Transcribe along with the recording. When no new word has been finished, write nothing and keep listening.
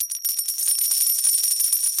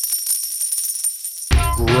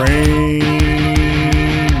Grainmaker.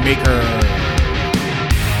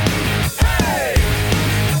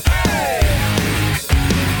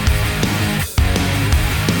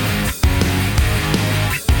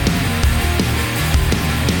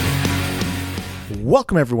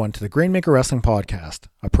 Welcome everyone to the Grainmaker Wrestling Podcast,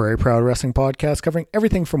 a Prairie Proud wrestling podcast covering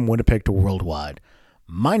everything from Winnipeg to worldwide.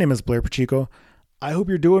 My name is Blair Pacheco. I hope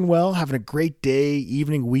you're doing well, having a great day,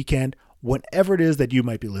 evening, weekend, whatever it is that you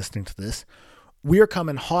might be listening to this. We are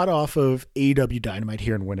coming hot off of AEW Dynamite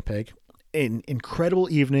here in Winnipeg. An incredible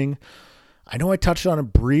evening. I know I touched on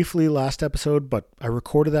it briefly last episode, but I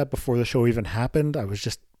recorded that before the show even happened. I was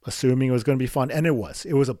just assuming it was going to be fun, and it was.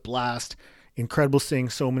 It was a blast. Incredible seeing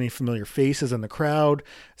so many familiar faces in the crowd,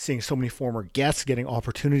 seeing so many former guests getting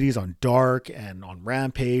opportunities on Dark and on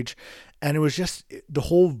Rampage. And it was just the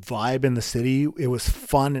whole vibe in the city. It was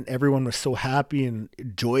fun and everyone was so happy and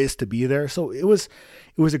joyous to be there. So it was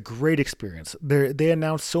a great experience. They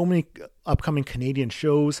announced so many upcoming Canadian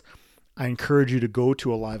shows. I encourage you to go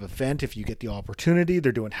to a live event if you get the opportunity.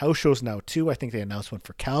 They're doing house shows now too. I think they announced one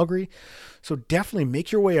for Calgary. So definitely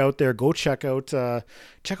make your way out there. Go check out a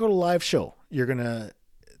live show. You're gonna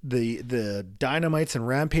the Dynamites and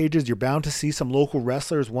Rampages. You're bound to see some local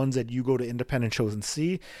wrestlers, ones that you go to independent shows and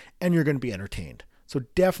see, and you're gonna be entertained. So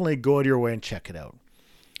definitely go out of your way and check it out.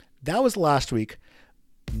 That was last week.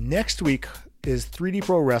 Next week is 3D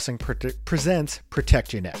Pro Wrestling presents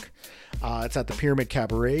Protect Your Neck. It's at the Pyramid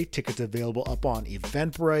Cabaret. Tickets available up on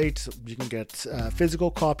Eventbrite. You can get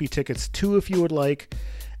physical copy tickets too if you would like.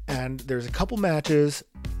 And there's a couple matches,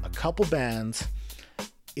 a couple bands.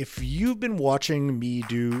 If you've been watching me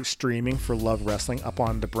do streaming for Love Wrestling up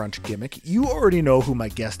on the Brunch Gimmick, you already know who my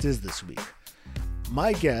guest is this week.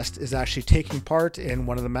 My guest is actually taking part in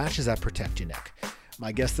one of the matches at Protect Your Neck.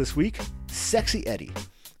 My guest this week, SeXXXy Eddy.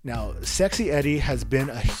 Now, SeXXXy Eddy has been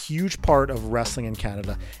a huge part of wrestling in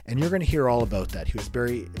Canada, and you're going to hear all about that. He was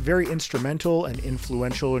very, very instrumental and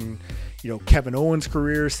influential in, Kevin Owens'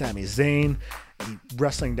 career, Sami Zayn,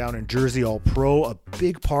 wrestling down in Jersey All Pro, a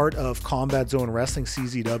big part of Combat Zone Wrestling,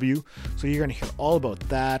 CZW. So you're going to hear all about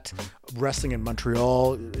that, wrestling in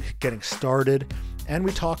Montreal, getting started. And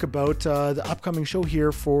we talk about the upcoming show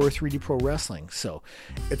here for 3D Pro Wrestling. So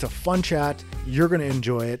it's a fun chat. You're going to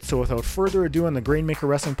enjoy it. So without further ado on the Grainmaker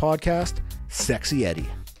Wrestling Podcast, SeXXXy Eddy.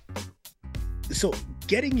 So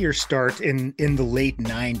getting your start in the late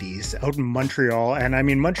 90s out in Montreal, and I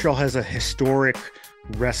mean, Montreal has a historic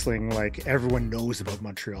wrestling, like everyone knows about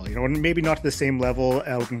Montreal, and maybe not to the same level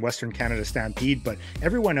out in Western Canada Stampede, but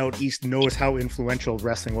everyone out east knows how influential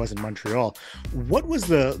wrestling was in Montreal. What was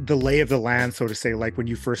the lay of the land, so to say, like when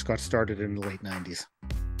you first got started in the late 90s?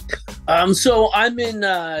 So I'm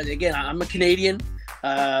I'm a Canadian,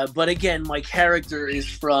 but again, my character is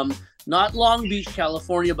from not Long Beach,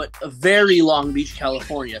 California, but a very Long Beach,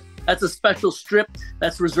 California. That's a special strip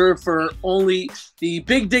that's reserved for only the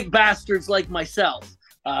big dick bastards like myself.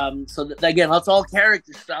 Again, that's all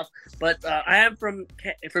character stuff. But I am from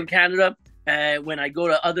Canada. When I go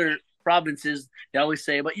to other provinces, they always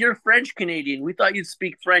say, "But you're French Canadian. We thought you'd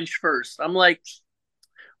speak French first." I'm like,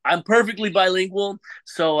 I'm perfectly bilingual.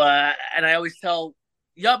 So, and I always tell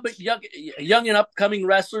young and upcoming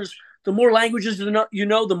wrestlers, the more languages you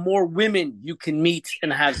know, the more women you can meet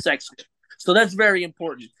and have sex with. So that's very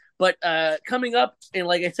important. But coming up in,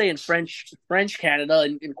 like I say, in French Canada,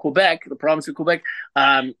 in Quebec, the province of Quebec,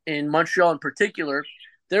 in Montreal in particular,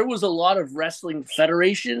 there was a lot of wrestling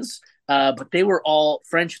federations, but they were all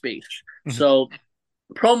French-based. Mm-hmm. So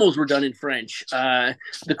promos were done in French.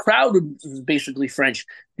 The crowd was basically French.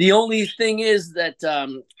 The only thing is that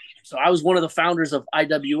so I was one of the founders of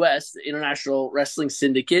IWS, the International Wrestling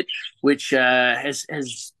Syndicate, which has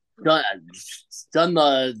done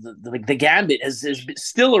the gambit, is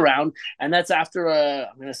still around, and that's after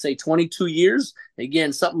I'm going to say 22 years,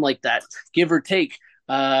 again, something like that, give or take.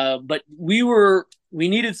 But we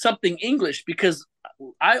needed something English because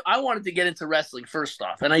I wanted to get into wrestling first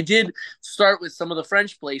off, and I did start with some of the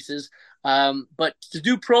French places, but to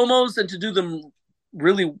do promos and to do them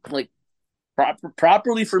really like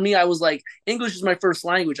properly for me, I was like, English is my first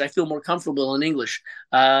language. I feel more comfortable in English.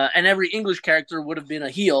 And every English character would have been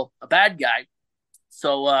a heel, a bad guy.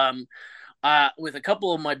 So with a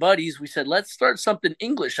couple of my buddies, we said, let's start something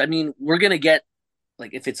English. I mean, we're going to get,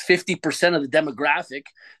 like, if it's 50% of the demographic,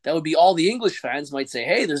 that would be all the English fans might say,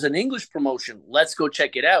 hey, there's an English promotion. Let's go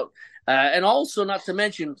check it out. And also, not to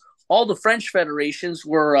mention, all the French federations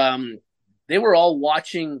were they were all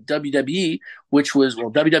watching WWE, which was,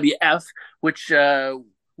 well, WWF, which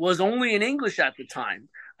was only in English at the time.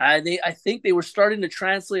 I think they were starting to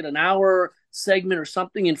translate an hour segment or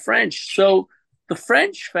something in French. So the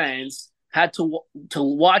French fans had to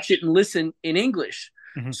watch it and listen in English.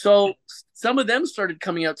 Mhm. So some of them started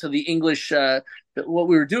coming out to the English what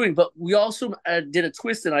we were doing, but we also did a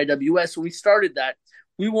twist in IWS. When we started that,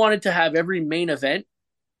 we wanted to have every main event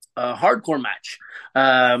a hardcore match.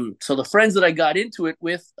 So the friends that I got into it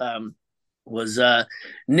with was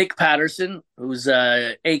Nick Patterson, who's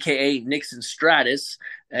AKA Nixon Stratus.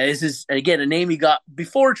 This is, again, a name he got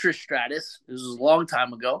before Trish Stratus. This was a long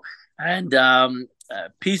time ago. And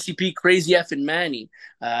PCP Crazy F and Manny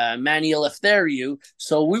Eleftheriou.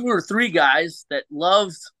 So we were three guys that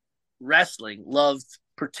loved wrestling, loved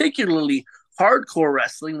particularly hardcore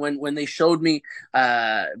wrestling. When they showed me,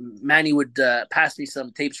 Manny would pass me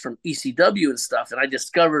some tapes from ECW and stuff, and I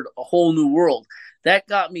discovered a whole new world. That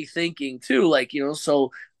got me thinking too, like,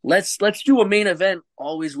 so let's do a main event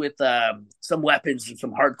always with some weapons and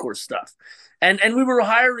some hardcore stuff. And we were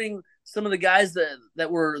hiring some of the guys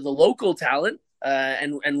that were the local talent,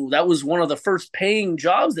 and that was one of the first paying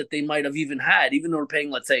jobs that they might have even had, even though we're paying,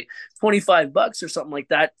 let's say, $25 or something like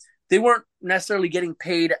that. They weren't necessarily getting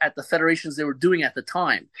paid at the federations they were doing at the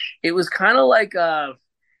time. It was kind of like,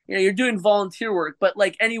 you're doing volunteer work, but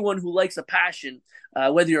like anyone who likes a passion,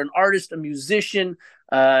 whether you're an artist, a musician,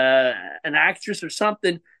 an actress or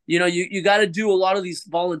something, you got to do a lot of these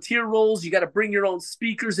volunteer roles. You got to bring your own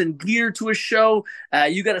speakers and gear to a show.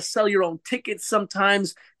 You got to sell your own tickets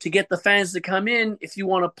sometimes to get the fans to come in if you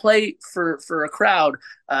want to play for a crowd.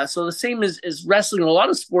 So the same as wrestling in a lot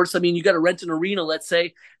of sports. I mean, you got to rent an arena, let's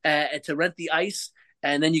say, to rent the ice,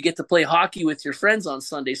 and then you get to play hockey with your friends on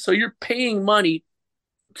Sunday. So you're paying money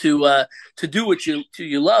to do what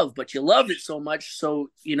you love, but you love it so much. So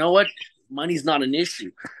you know what? Money's not an issue.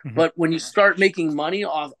 Mm-hmm. But when you start making money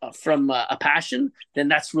off from a passion, then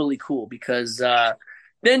that's really cool, because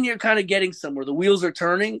then you're kind of getting somewhere. The wheels are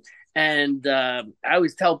turning. And I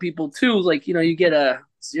always tell people too, like, you get a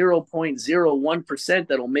 0.01%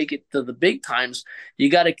 that'll make it to the big times. You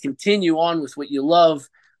got to continue on with what you love.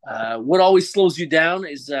 What always slows you down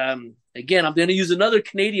is, again, I'm going to use another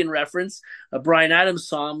Canadian reference, a Bryan Adams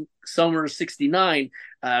song, Summer of '69.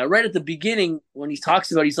 Right at the beginning, when he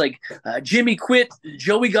talks about, he's like, Jimmy quit,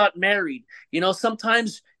 Joey got married.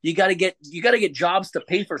 Sometimes you got to get jobs to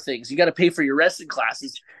pay for things. You got to pay for your wrestling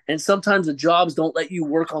classes, and sometimes the jobs don't let you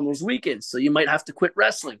work on those weekends, so you might have to quit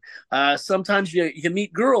wrestling. Sometimes you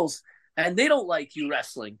meet girls and they don't like you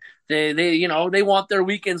wrestling. They want their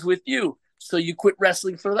weekends with you, so you quit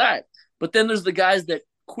wrestling for that. But then there's the guys that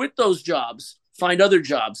quit those jobs, find other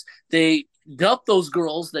jobs. They dump those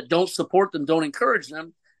girls that don't support them, don't encourage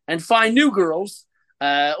them, and find new girls,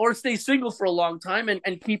 or stay single for a long time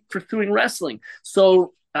and keep pursuing wrestling.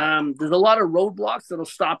 So there's a lot of roadblocks that'll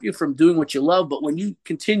stop you from doing what you love. But when you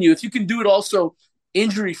continue, if you can do it also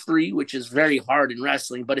injury-free, which is very hard in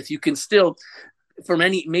wrestling, but if you can still, from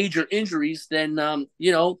any major injuries, then,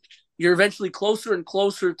 you're eventually closer and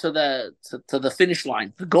closer to the finish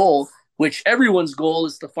line, the goal, which everyone's goal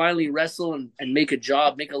is to finally wrestle and make a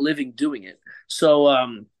job, make a living doing it.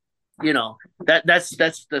 So,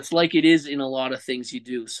 that's like it is in a lot of things you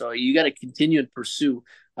do. So you got to continue and pursue.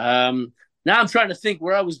 Now I'm trying to think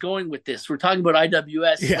where I was going with this. We're talking about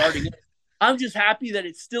IWS starting. I'm just happy that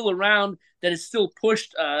it's still around, that it's still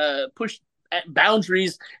pushed at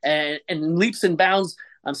boundaries and leaps and bounds.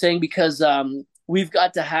 I'm saying because we've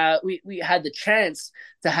got to have, we had the chance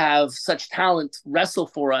to have such talent wrestle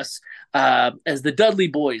for us, as the Dudley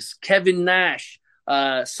Boys, Kevin Nash,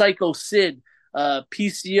 Psycho Sid,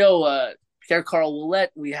 PCO, Pierre Carl Ouellette.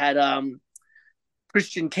 We had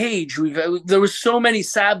Christian Cage. There was so many,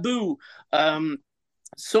 Sabu,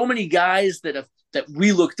 so many guys that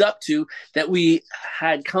we looked up to, that we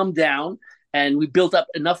had come down, and we built up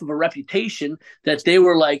enough of a reputation that they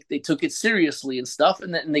were like, they took it seriously and stuff,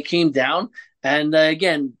 and they came down. And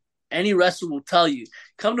again, any wrestler will tell you,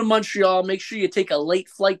 come to Montreal, make sure you take a late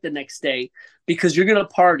flight the next day, because you're going to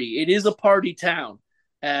party. It is a party town.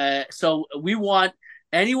 So we want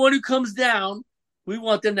anyone who comes down, we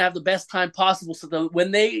want them to have the best time possible. So that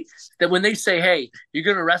when they say, hey, you're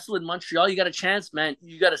going to wrestle in Montreal, you got a chance, man.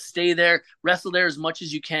 You got to stay there, wrestle there as much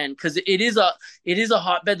as you can, because it is a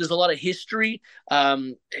hotbed. There's a lot of history.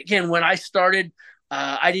 Again, when I started,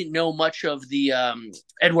 I didn't know much of the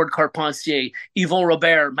Edouard Carpentier, Yvon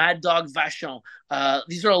Robert, Mad Dog Vachon.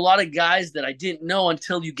 These are a lot of guys that I didn't know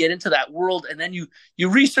until you get into that world, and then you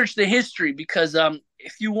research the history, because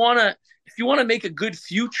if you wanna make a good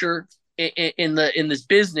future in this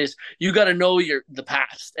business, you got to know the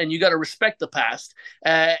past, and you got to respect the past,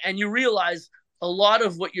 and you realize a lot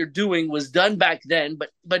of what you're doing was done back then,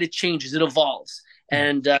 but it changes, it evolves.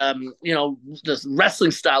 and the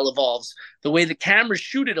wrestling style evolves, the way the cameras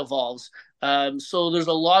shoot it evolves. So there's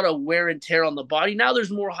a lot of wear and tear on the body. Now there's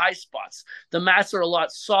more high spots. The mats are a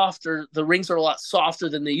lot softer. The rings are a lot softer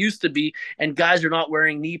than they used to be. And guys are not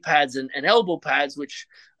wearing knee pads and elbow pads, which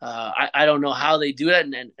I don't know how they do that.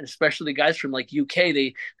 And especially the guys from like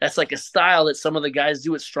UK, that's like a style that some of the guys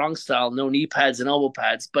do at strong style, no knee pads and elbow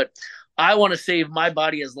pads. But I want to save my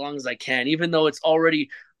body as long as I can, even though it's already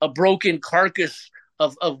a broken carcass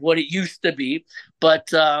of what it used to be. But,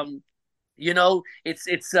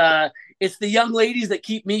 it's the young ladies that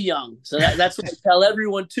keep me young. So that's what I tell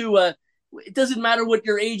everyone too. It doesn't matter what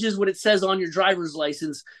your age is, what it says on your driver's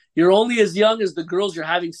license. You're only as young as the girls you're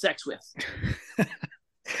having sex with.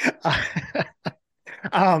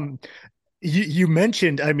 You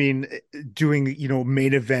mentioned, doing,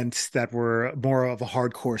 main events that were more of a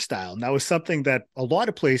hardcore style. And that was something that a lot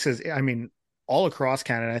of places, all across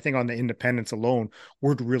Canada, I think on the independents alone,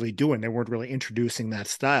 weren't really doing. They weren't really introducing that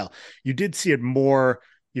style. You did see it more,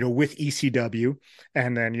 with ECW,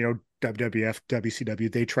 and then, WWF, WCW,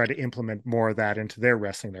 they try to implement more of that into their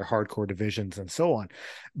wrestling, their hardcore divisions and so on.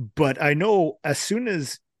 But I know as soon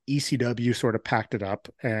as ECW sort of packed it up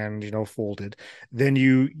and, folded, then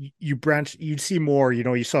you'd see more,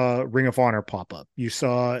 you saw Ring of Honor pop up, you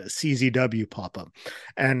saw CZW pop up.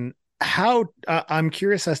 And how, I'm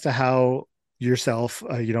curious as to how yourself,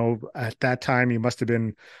 at that time you must have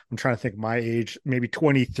been, I'm trying to think my age, maybe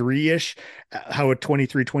 23-ish, how a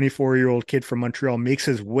 23, 24-year-old kid from Montreal makes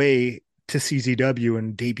his way to CZW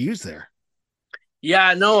and debuts there.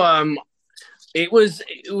 Yeah, no, it was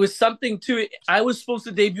something too. I was supposed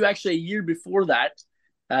to debut actually a year before that,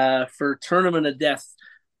 for Tournament of Death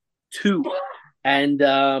 2. And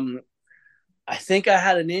I think I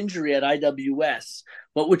had an injury at IWS,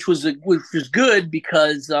 but which was good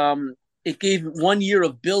because it gave 1 year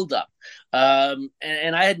of buildup. And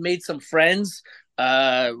I had made some friends.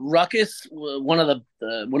 Ruckus, one of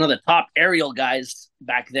the top aerial guys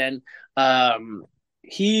back then,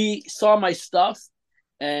 he saw my stuff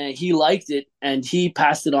and he liked it, and he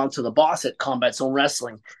passed it on to the boss at Combat Zone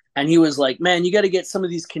Wrestling. And he was like, man, you got to get some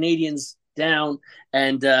of these Canadians down.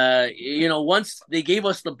 And, once they gave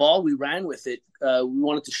us the ball, we ran with it. We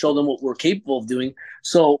wanted to show them what we're capable of doing.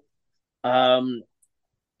 So,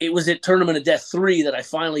 it was at Tournament of Death 3 that I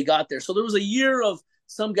finally got there. So there was a year of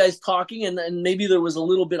some guys talking, and maybe there was a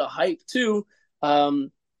little bit of hype too.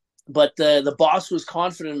 But the boss was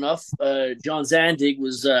confident enough. John Zandig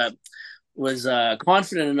was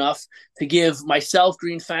confident enough to give myself,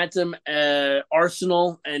 Green Phantom,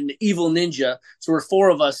 Arsenal, and Evil Ninja. So we're 4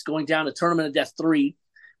 of us going down to Tournament of Death 3.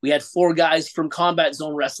 We had 4 guys from Combat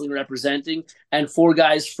Zone Wrestling representing, and 4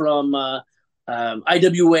 guys from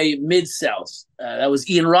IWA Mid-South. That was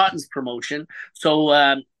Ian Rotten's promotion.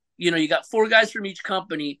 So, you got 4 guys from each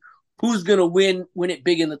company. Who's going to win it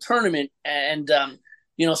big in the tournament? And,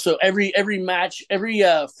 so every match, every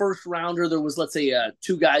first rounder, there was, let's say,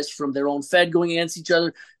 2 guys from their own fed going against each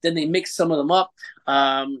other. Then they mixed some of them up.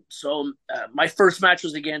 So my first match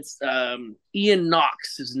was against Ian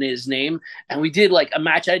Knox is his name. And we did like a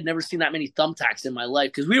match. I'd never seen that many thumbtacks in my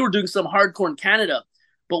life, because we were doing some hardcore in Canada,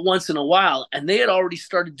 but once in a while, and they had already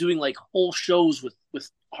started doing like whole shows with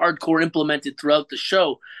hardcore implemented throughout the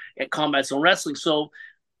show at Combat Zone Wrestling. So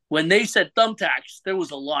when they said thumbtacks, there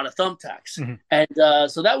was a lot of thumbtacks. Mm-hmm. And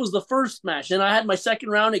so that was the first match. And I had my second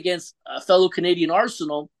round against a fellow Canadian,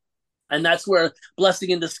 Arsenal, and that's where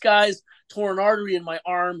blessing in disguise, torn artery in my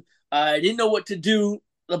arm. I didn't know what to do.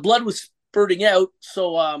 The blood was spurting out,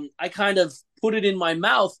 so I kind of put it in my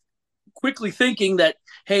mouth, quickly thinking that,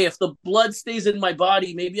 hey, if the blood stays in my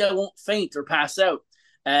body, maybe I won't faint or pass out.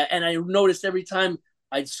 And I noticed every time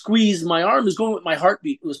I'd squeeze my arm, it was going with my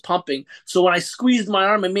heartbeat, it was pumping. So when I squeezed my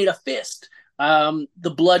arm and made a fist,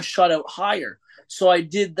 the blood shot out higher. So I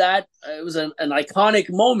did that. It was an iconic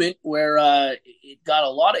moment where it got a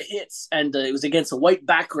lot of hits, and it was against a white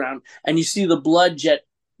background, and you see the blood jet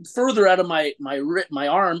further out of my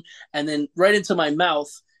arm and then right into my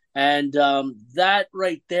mouth. And that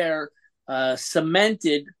right there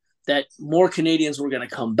cemented that more Canadians were going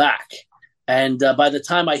to come back. And by the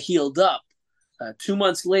time I healed up, 2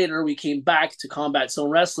 months later, we came back to Combat Zone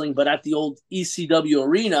Wrestling, but at the old ECW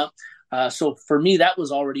arena. So for me, that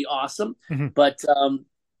was already awesome. Mm-hmm. But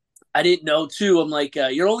I didn't know, too. I'm like,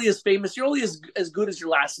 you're only as famous, you're only as good as your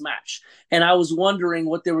last match. And I was wondering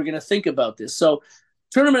what they were going to think about this. So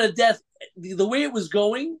Tournament of Death, the way it was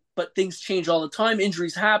going, but things change all the time.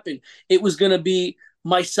 Injuries happen. It was going to be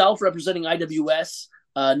myself representing IWS,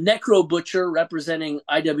 Necro Butcher representing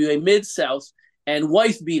IWA Mid-South, and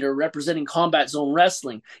Wife Beater representing Combat Zone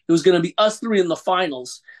Wrestling. It was going to be us three in the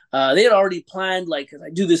finals. They had already planned, like, I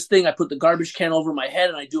do this thing, I put the garbage can over my head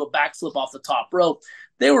and I do a backflip off the top rope.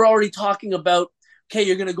 They were already talking about, okay,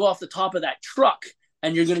 you're going to go off the top of that truck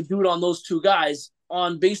and you're going to do it on those two guys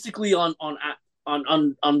on basically on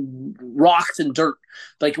rocks and dirt.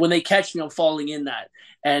 Like when they catch me, I'm falling in that.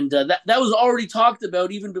 And that was already talked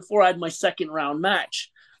about even before I had my second round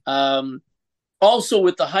match. Also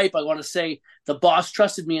with the hype, I want to say the boss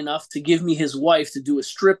trusted me enough to give me his wife to do a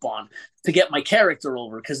strip on to get my character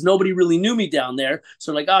over, because nobody really knew me down there.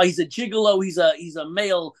 So like, oh, he's a gigolo, he's a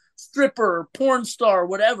male stripper, porn star,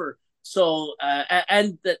 whatever. So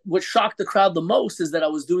and that what shocked the crowd the most is that I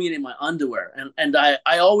was doing it in my underwear. And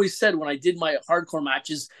I always said when I did my hardcore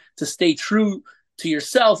matches to stay true to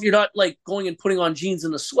yourself. You're not like going and putting on jeans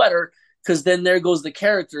and a sweater, because then there goes the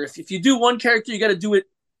character. If you do one character, you got to do it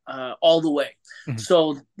all the way. Mm-hmm.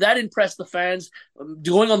 So that impressed the fans.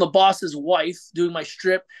 Going on the boss's wife, doing my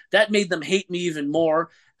strip, that made them hate me even more.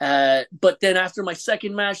 But then after my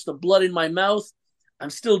second match, the blood in my mouth, I'm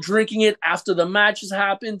still drinking it after the match has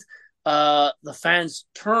happened. The fans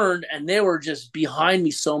turned and they were just behind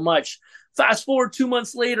me so much. Fast forward 2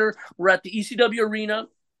 months later, we're at the ECW arena.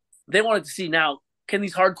 They wanted to see now, can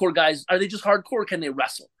these hardcore guys, are they just hardcore or can they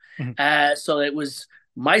wrestle? Mm-hmm. So it was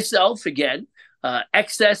myself again,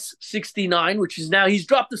 SeXXXy, which is now, he's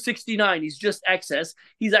dropped the 69. He's just XS.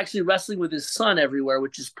 He's actually wrestling with his son everywhere,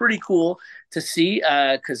 which is pretty cool to see,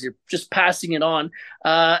 because you're just passing it on.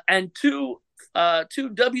 And two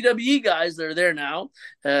WWE guys that are there now,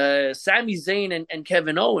 Sami Zayn and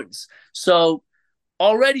Kevin Owens. So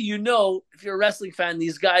already, you know, if you're a wrestling fan,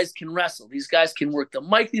 these guys can wrestle. These guys can work the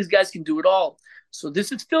mic. These guys can do it all. So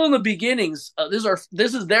this is still in the beginnings.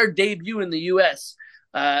 This is their debut in the U.S.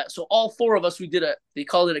 So all four of us, they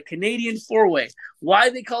called it a Canadian four-way. Why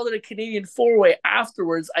they called it a Canadian four-way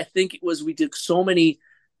afterwards, I think it was we did so many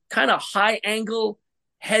kind of high-angle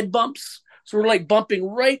head bumps. So we're like bumping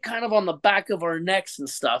right kind of on the back of our necks and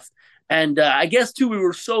stuff. And I guess, too, we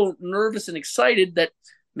were so nervous and excited that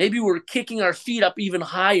maybe we're kicking our feet up even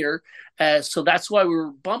higher. So that's why we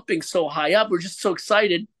were bumping so high up. We're just so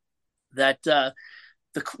excited that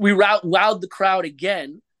we wowed the crowd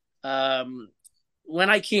again. When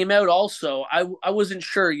I came out also, I wasn't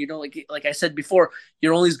sure, you know, like I said before,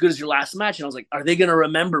 you're only as good as your last match. And I was like, are they going to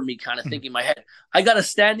remember me, kind of thinking in my head. I got a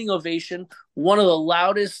standing ovation, one of the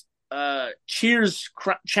loudest cheers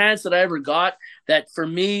chants that I ever got, that for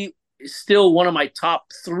me is still one of my top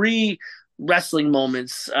 3 wrestling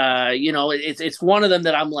moments. You know, it's one of them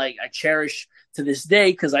that I'm like, I cherish to this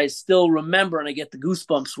day, because I still remember and I get the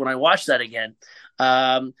goosebumps when I watch that again.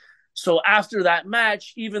 So after that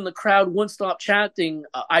match, even the crowd wouldn't stop chanting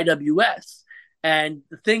IWS. And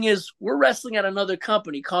the thing is, we're wrestling at another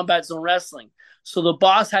company, Combat Zone Wrestling. So the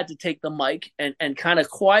boss had to take the mic and kind of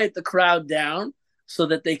quiet the crowd down so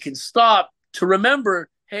that they can stop to remember,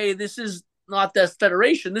 hey, this is not that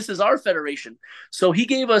federation. This is our federation. So he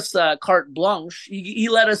gave us carte blanche. He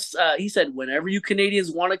let us, he said, whenever you Canadians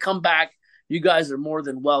want to come back, you guys are more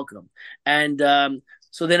than welcome. And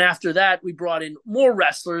so then after that, we brought in more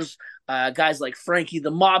wrestlers, guys like Frankie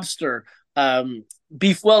the Mobster,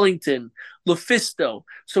 Beef Wellington, Lufisto.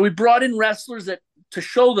 So we brought in wrestlers to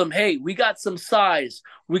show them, hey, we got some size.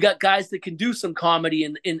 We got guys that can do some comedy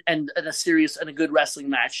and a serious and a good wrestling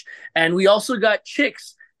match. And we also got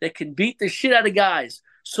chicks that can beat the shit out of guys.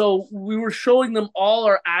 So we were showing them all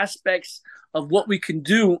our aspects of what we can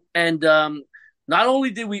do. And not only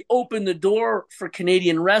did we open the door for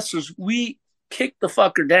Canadian wrestlers, we kicked the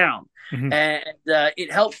fucker down. Mm-hmm. And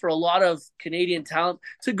it helped for a lot of Canadian talent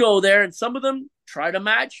to go there. And some of them tried a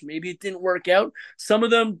match. Maybe it didn't work out. Some of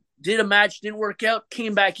them did a match, didn't work out,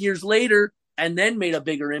 came back years later, and then made a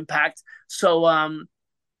bigger impact. So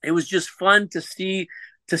it was just fun to see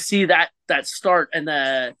that start and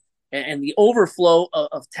the overflow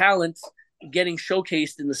of talent getting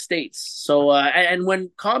showcased in the States. So and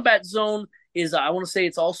when Combat Zone is, I want to say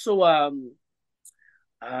it's also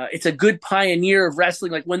it's a good pioneer of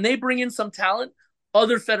wrestling. Like when they bring in some talent,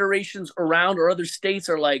 other federations around or other states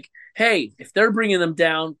are like, hey, if they're bringing them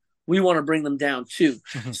down, we want to bring them down too.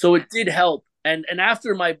 Mm-hmm. So it did help. And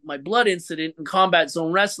after my blood incident in Combat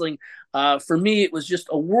Zone Wrestling, for me, it was just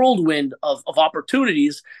a whirlwind of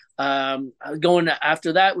opportunities. Going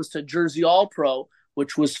after that was to Jersey All Pro,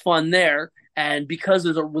 which was fun there. And because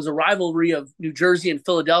there was a rivalry of New Jersey and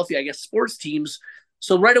Philadelphia, I guess, sports teams.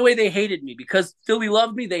 So right away, they hated me. Because Philly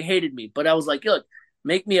loved me, they hated me. But I was like, look,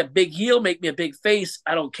 make me a big heel, make me a big face.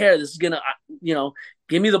 I don't care. This is going to,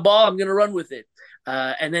 give me the ball. I'm going to run with it.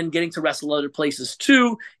 and then getting to wrestle other places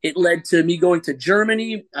too. It led to me going to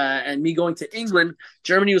Germany and me going to England.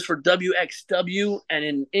 Germany was for WXW, and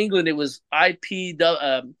in England it was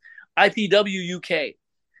IPW UK.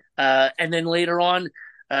 And then later on,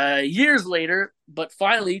 years later, but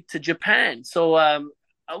finally to Japan. So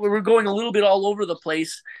we were going a little bit all over the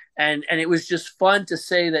place, and it was just fun to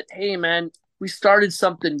say that, hey, man, we started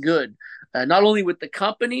something good, not only with the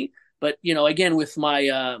company, but, again, with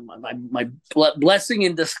my blessing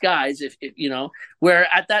in disguise, if where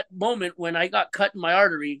at that moment when I got cut in my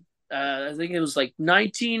artery, I think it was like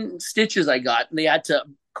 19 stitches I got, and they had to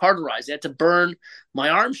cauterize, they had to burn my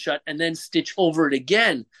arm shut and then stitch over it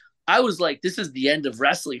again. I was like, this is the end of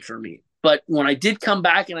wrestling for me. But when I did come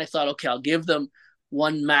back and I thought, okay, I'll give them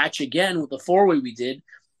one match again with the 4-way we did,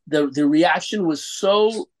 the reaction was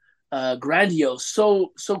so grandiose,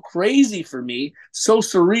 so crazy for me, so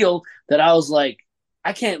surreal that I was like,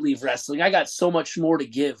 I can't leave wrestling. I got so much more to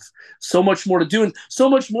give, so much more to do, and so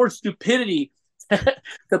much more stupidity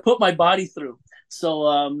to put my body through.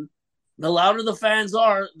 So the louder the fans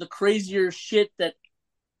are, the crazier shit that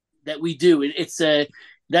we do.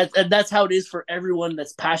 That's how it is for everyone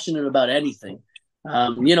that's passionate about anything.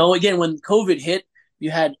 Again, when COVID hit, you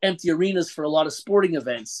had empty arenas for a lot of sporting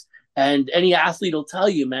events. And any athlete will tell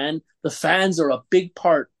you, man, the fans are a big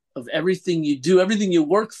part of everything you do, everything you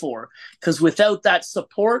work for. Because without that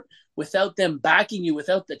support, without them backing you,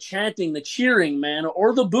 without the chanting, the cheering, man,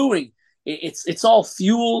 or the booing, it's all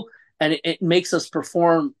fuel, and it makes us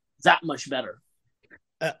perform that much better.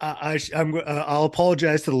 I'll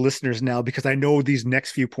apologize to the listeners now, because I know these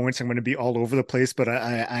next few points I'm going to be all over the place, but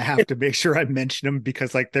I have to make sure I mention them,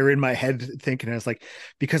 because like they're in my head thinking. I was like,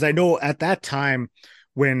 because I know at that time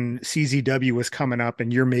when CZW was coming up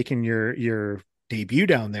and you're making your debut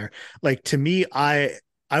down there, like, to me, I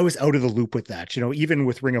was out of the loop with that, even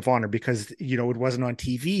with Ring of Honor, because, it wasn't on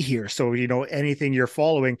TV here. So, anything you're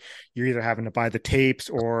following, you're either having to buy the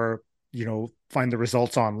tapes or, find the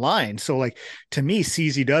results online. So like, to me,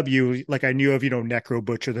 CZW, like, I knew of, Necro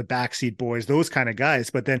Butcher, the Backseat Boys, those kind of guys,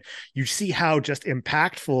 but then you see how just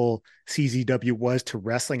impactful CZW was to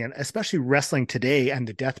wrestling, and especially wrestling today and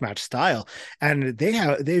the deathmatch style. And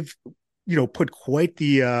they've put quite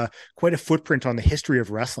a footprint on the history of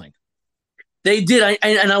wrestling. They did.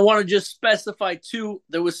 I want to just specify too,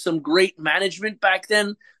 there was some great management back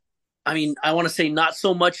then. I mean, I want to say not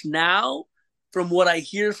so much now, from what I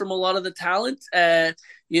hear from a lot of the talent. There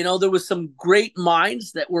was some great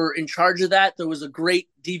minds that were in charge of that. There was a great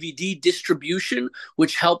DVD distribution,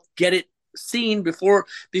 which helped get it seen before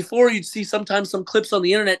you'd see sometimes some clips on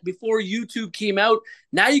the internet before YouTube came out.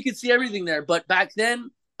 Now you could see everything there. But back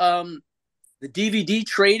then, the DVD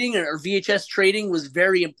trading or VHS trading was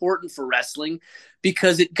very important for wrestling,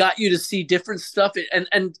 because it got you to see different stuff.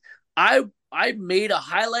 And I made a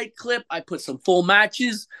highlight clip. I put some full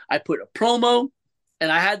matches. I put a promo,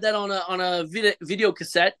 and I had that on a video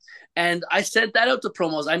cassette. And I sent that out to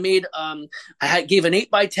promos. I made gave an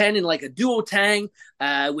 8x10 in like a duotang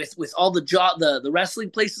with all the wrestling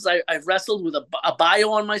places I've wrestled, with a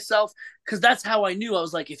bio on myself, because that's how I knew. I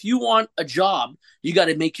was like, if you want a job, you got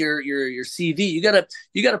to make your CV. You got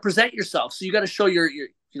to present yourself. So you got to show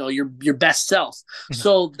your best self. Mm-hmm.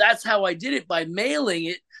 So that's how I did it, by mailing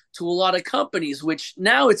it to a lot of companies, which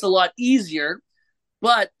now it's a lot easier.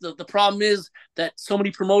 But the problem is that so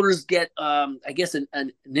many promoters get, I guess,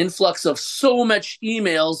 an influx of so much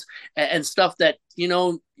emails and stuff that,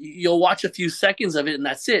 you'll watch a few seconds of it and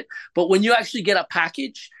that's it. But when you actually get a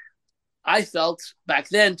package, I felt back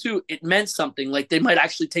then too, it meant something. Like, they might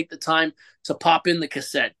actually take the time to pop in the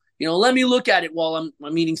cassette. Let me look at it while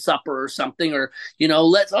I'm eating supper or something, or,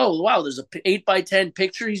 oh, wow, there's a 8x10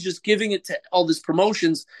 picture. He's just giving it to all these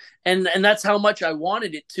promotions. And that's how much I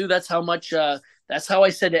wanted it to. That's how much, that's how I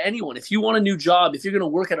said to anyone, if you want a new job, if you're going to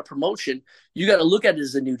work at a promotion, you got to look at it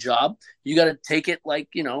as a new job. You got to take it like,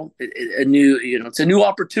 a new, it's a new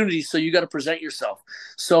opportunity. So you got to present yourself.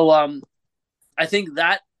 So I think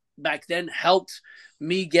that back then helped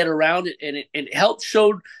me get around it, and it helped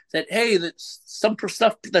showed that, hey, that's some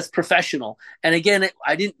stuff that's professional. And again,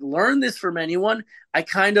 I didn't learn this from anyone. I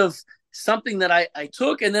kind of, something that I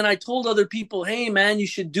took, and then I told other people, hey man, you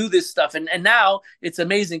should do this stuff. And now it's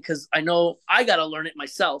amazing, because I know I got to learn it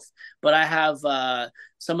myself, but I have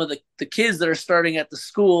some of the kids that are starting at the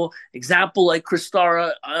school, example like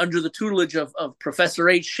Christara, under the tutelage of Professor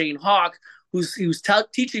H, Shane Hawk, who's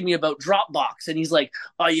teaching me about Dropbox. And he's like,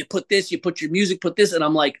 oh, you put this, you put your music, put this. And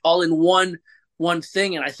I'm like, all in one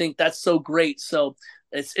thing. And I think that's so great. So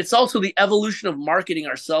it's also the evolution of marketing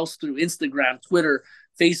ourselves through Instagram, Twitter,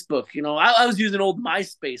 Facebook. I was using old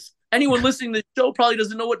MySpace Anyone listening to the show probably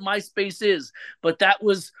doesn't know what MySpace is, but that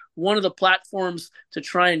was one of the platforms to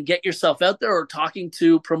try and get yourself out there or talking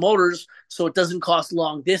to promoters so it doesn't cost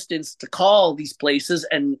long distance to call these places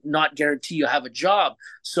and not guarantee you have a job.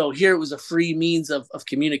 So here it was a free means of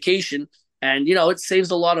communication. And, it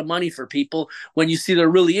saves a lot of money for people. When you see they're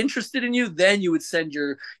really interested in you, then you would send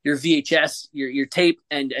your VHS, your tape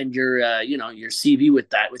and your, your CV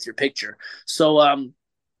with your picture. So,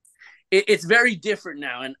 it's very different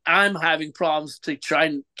now, and I'm having problems to try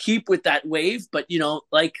and keep with that wave. But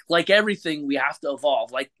like everything, we have to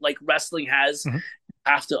evolve. Like wrestling has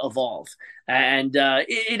have to evolve, and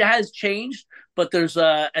it has changed. But there's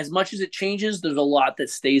as much as it changes, there's a lot that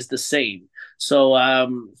stays the same. So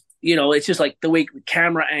it's just like the way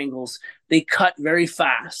camera angles, they cut very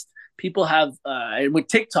fast. People have, and with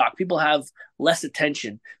TikTok, people have less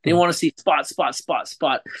attention. They want to see spot.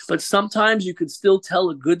 But sometimes you can still tell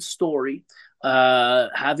a good story,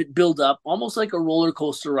 have it build up, almost like a roller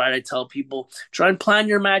coaster ride. I tell people, try and plan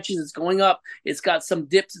your matches. It's going up. It's got some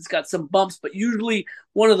dips. It's got some bumps. But usually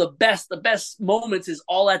one of the best moments is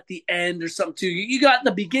all at the end or something too. You got in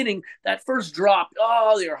the beginning, that first drop,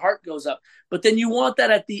 your heart goes up. But then you want that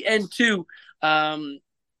at the end too.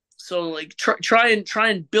 So like try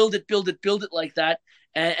and build it like that.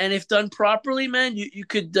 And if done properly, man, you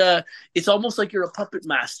could, it's almost like you're a puppet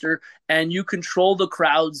master and you control the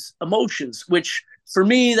crowd's emotions, which for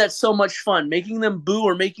me, that's so much fun. Making them boo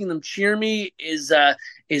or making them cheer me is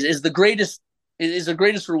the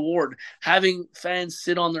greatest reward. Having fans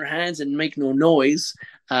sit on their hands and make no noise,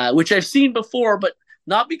 which I've seen before, but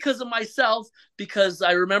not because of myself, because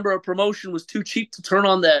I remember a promotion was too cheap to turn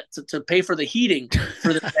on to pay for the heating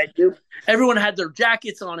for the venue. Everyone had their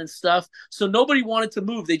jackets on and stuff, so nobody wanted to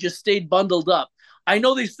move. They just stayed bundled up. I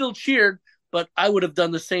know they still cheered, but I would have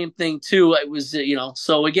done the same thing too. It was,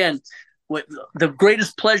 so again, the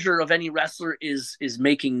greatest pleasure of any wrestler is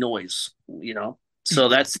making noise, So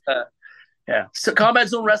that's, yeah. So Combat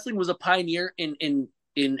Zone Wrestling was a pioneer in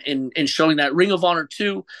showing that. Ring of Honor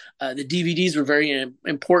 2, the DVDs were very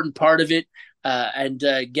important part of it, and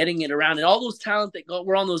getting it around. And all those talent that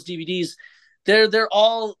were on those DVDs, they're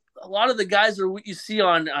all, a lot of the guys are what you see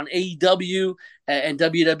on AEW and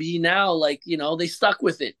WWE now, like, they stuck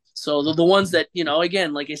with it. So the ones that,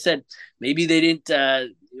 again, like I said, maybe they didn't,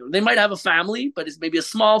 they might have a family, but it's maybe a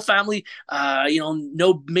small family,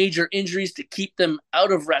 no major injuries to keep them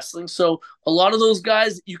out of wrestling. So a lot of those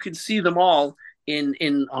guys, you can see them all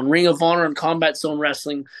on Ring of Honor and Combat Zone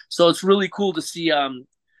Wrestling. So it's really cool to see I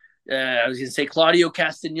was gonna say Claudio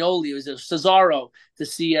Castagnoli, it was Cesaro, to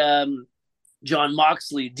see John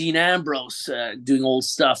Moxley, Dean Ambrose doing old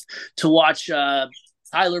stuff, to watch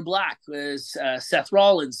Tyler Black, Seth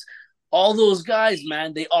Rollins. All those guys,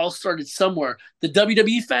 man, they all started somewhere. The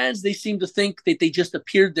WWE fans, they seem to think that they just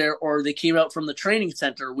appeared there or they came out from the training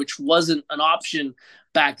center, which wasn't an option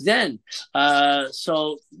back then.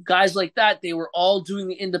 So guys like that, they were all doing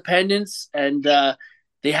the independents, and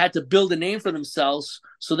they had to build a name for themselves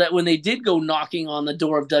so that when they did go knocking on the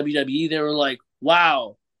door of WWE, they were like,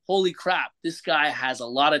 wow, holy crap, this guy has a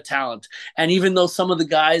lot of talent. And even though some of the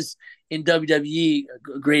guys in WWE,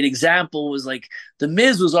 a great example was like The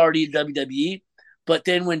Miz was already in WWE, but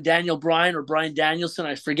then when Daniel Bryan or Bryan Danielson,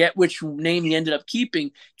 I forget which name he ended up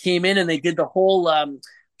keeping, came in and they did the whole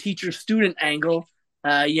teacher-student angle,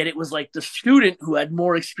 yet it was like the student who had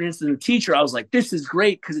more experience than the teacher. I was like, this is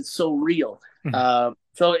great because it's so real. Mm-hmm.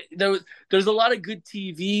 So there's a lot of good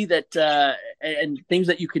TV that and things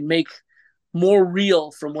that you can make more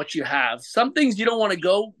real from what you have. Some things you don't want to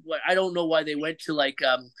go. I don't know why they went to like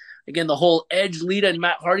again the whole Edge, Lita, and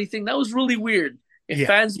Matt Hardy thing. That was really weird. If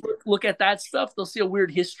fans look at that stuff, they'll see a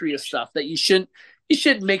weird history of stuff that you shouldn't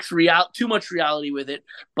mix too much reality with it.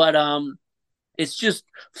 But it's just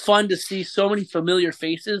fun to see so many familiar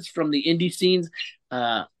faces from the indie scenes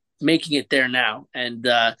making it there now, and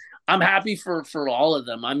I'm happy for all of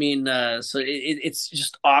them. I mean, so it's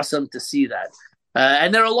just awesome to see that.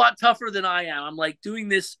 And they're a lot tougher than I am. I'm like doing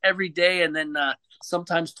this every day, and then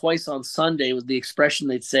sometimes twice on Sunday was the expression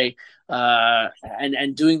they'd say,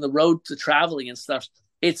 and doing the road to traveling and stuff.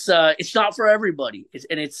 It's not for everybody.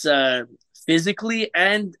 It's physically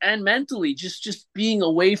and mentally, just being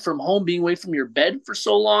away from home, being away from your bed for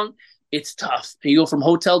so long. It's tough. You go from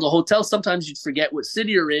hotel to hotel. Sometimes you forget what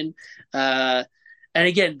city you're in. And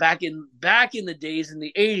again, back in the days in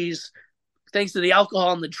the 80s, thanks to the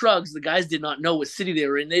alcohol and the drugs, the guys did not know what city they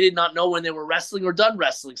were in. They did not know when they were wrestling or done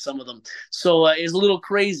wrestling, some of them. So it's a little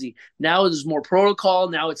crazy. Now there's more protocol.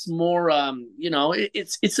 Now it's more,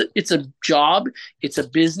 it's a job. It's a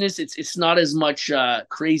business. It's not as much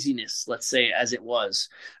craziness, let's say, as it was.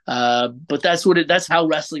 But that's how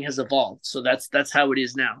wrestling has evolved. So that's how it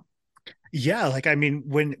is now. Yeah, like I mean,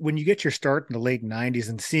 when you get your start in the late '90s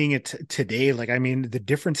and seeing it today, like I mean, the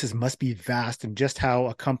differences must be vast in just how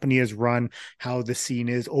a company is run, how the scene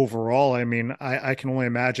is overall. I mean, I can only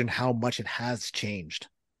imagine how much it has changed.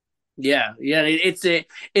 Yeah,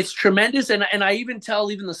 it's tremendous, and I even tell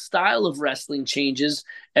even the style of wrestling changes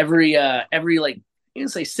every like you can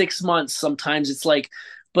say 6 months. Sometimes it's like,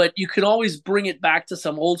 but you can always bring it back to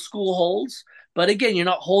some old school holds. But again, you're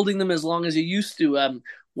not holding them as long as you used to.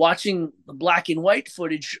 Watching the black and white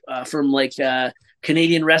footage from like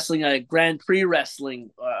Canadian wrestling, Grand Prix wrestling,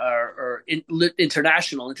 or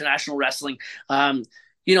international wrestling.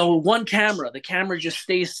 One camera, the camera just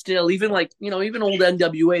stays still. Even like even old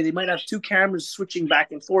NWA, they might have two cameras switching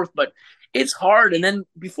back and forth, but it's hard. And then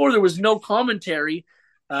before there was no commentary,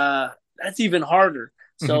 that's even harder.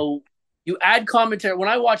 So you add commentary. When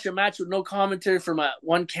I watch a match with no commentary from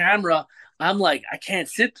one camera, I'm like, I can't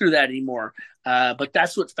sit through that anymore. But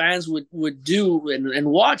that's what fans would do and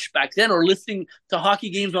watch back then, or listening to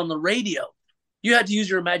hockey games on the radio. You had to use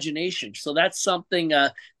your imagination. So that's something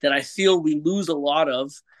that I feel we lose a lot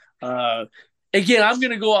of. Again, I'm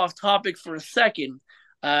going to go off topic for a second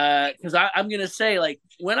because I'm going to say, like,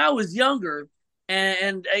 when I was younger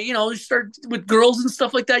and you start with girls and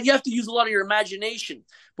stuff like that, you have to use a lot of your imagination.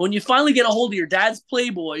 But when you finally get a hold of your dad's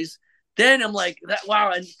Playboys, then I'm like,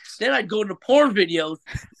 wow. And then I'd go into porn videos.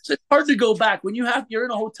 So it's hard to go back. When you're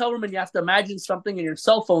in a hotel room and you have to imagine something and your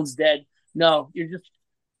cell phone's dead. No, you're just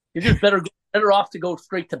better off to go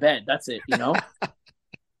straight to bed. That's it,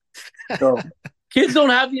 So kids don't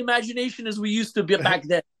have the imagination as we used to be back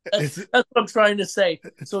then. That's what I'm trying to say.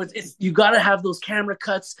 So it's you got to have those camera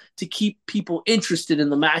cuts to keep people interested in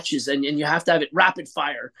the matches, and you have to have it rapid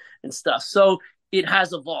fire and stuff. So it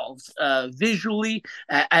has evolved visually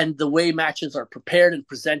and the way matches are prepared and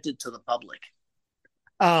presented to the public.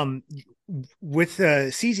 With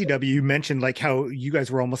CZW, you mentioned like how you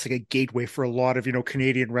guys were almost like a gateway for a lot of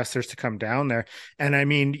Canadian wrestlers to come down there. And I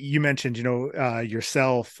mean, you mentioned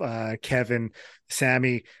yourself, Kevin,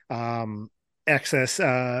 Sammy,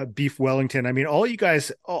 XS, Beef Wellington. I mean, all you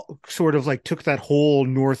guys sort of like took that whole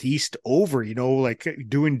Northeast over, like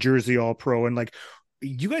doing Jersey All Pro, and like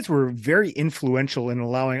you guys were very influential in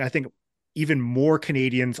allowing, I think, even more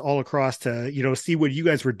Canadians all across to, see what you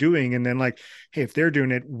guys were doing. And then like, hey, if they're doing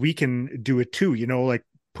it, we can do it too, like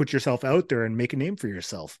put yourself out there and make a name for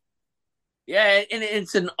yourself. Yeah. And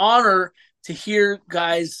it's an honor to hear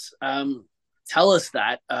guys tell us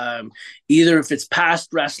that, either if it's past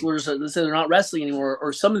wrestlers that say they're not wrestling anymore,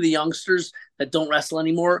 or some of the youngsters that don't wrestle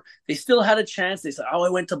anymore, they still had a chance. They said, oh, I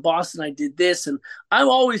went to Boston, I did this. And I've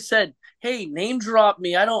always said, hey, name drop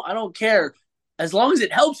me. I don't care. As long as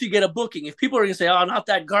it helps you get a booking. If people are going to say, oh, not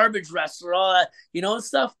that garbage wrestler, all that, and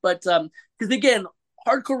stuff. But because again,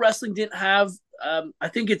 hardcore wrestling didn't have, I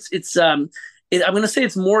think I'm going to say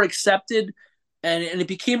it's more accepted, and it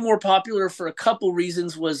became more popular for a couple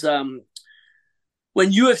reasons. Was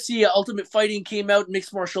when UFC Ultimate Fighting came out,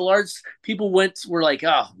 mixed martial arts, people were like,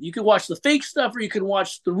 oh, you can watch the fake stuff or you can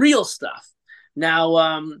watch the real stuff. Now,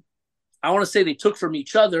 I want to say they took from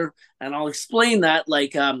each other, and I'll explain that.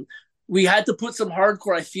 Like, we had to put some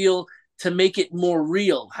hardcore, I feel, to make it more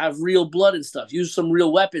real, have real blood and stuff, use some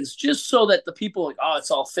real weapons, just so that the people like, oh,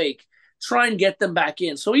 it's all fake, try and get them back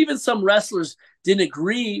in. So even some wrestlers didn't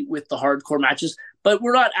agree with the hardcore matches, but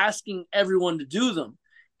we're not asking everyone to do them.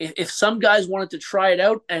 If some guys wanted to try it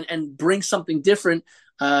out and bring something different,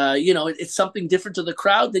 it's something different to the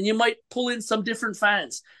crowd, then you might pull in some different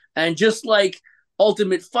fans. And just like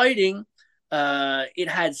Ultimate Fighting, it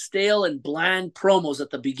had stale and bland promos at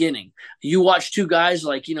the beginning. You watch two guys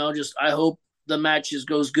like, just, I hope the match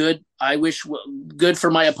goes good. I wish good for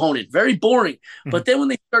my opponent. Very boring. Mm-hmm. But then when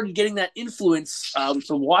they started getting that influence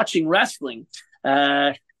from watching wrestling,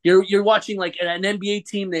 you're watching like an NBA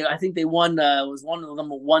team. I think they won, was one of them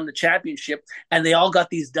won the championship, and they all got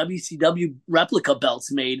these WCW replica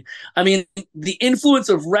belts made. I mean, the influence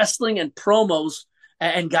of wrestling and promos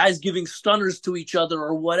and guys giving stunners to each other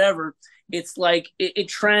or whatever, it's like it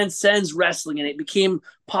transcends wrestling, and it became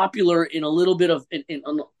popular in a little bit of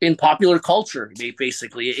in popular culture.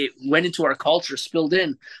 Basically, it went into our culture, spilled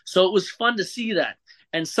in. So it was fun to see that.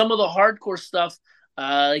 And some of the hardcore stuff,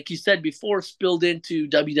 like you said before, spilled into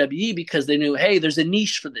WWE because they knew, hey, there's a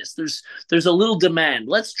niche for this. There's a little demand.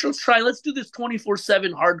 Let's try. Let's do this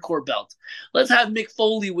 24/7 hardcore belt. Let's have Mick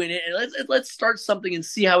Foley win it, and let's start something and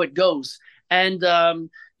see how it goes. And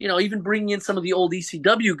even bringing in some of the old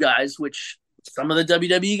ECW guys, which some of the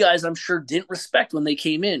WWE guys I'm sure didn't respect when they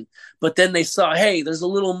came in, but then they saw, hey, there's a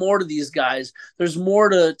little more to these guys. There's more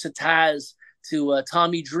to Taz, to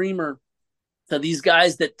Tommy Dreamer, to these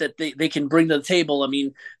guys that they can bring to the table. I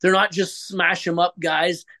mean, they're not just smash 'em up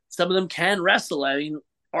guys. Some of them can wrestle. I mean,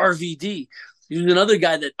 RVD, he's another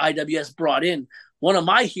guy that IWS brought in, one of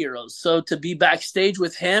my heroes. So to be backstage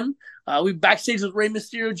with him, we backstage with Rey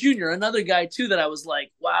Mysterio Jr., another guy too that I was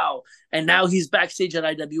like, wow. And now he's backstage at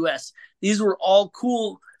IWS. These were all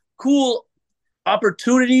cool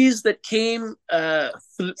opportunities that came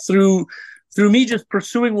through me just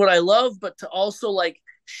pursuing what I love, but to also like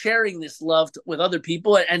sharing this love with other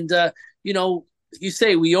people. And you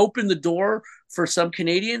say we opened the door for some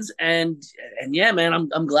Canadians, and yeah, man,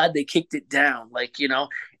 I'm glad they kicked it down. Like,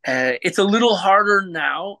 it's a little harder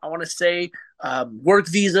now, I want to say, work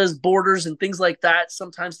visas, borders, and things like that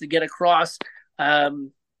sometimes to get across.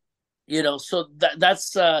 So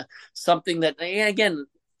that's something that, again,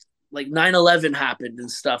 like 9/11 happened and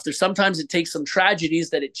stuff. There's sometimes it takes some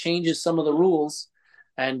tragedies that it changes some of the rules.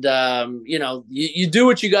 And, you do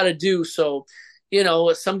what you got to do. So,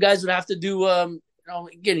 some guys would have to do,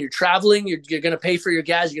 again, you're traveling, you're going to pay for your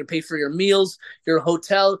gas, you're going to pay for your meals, your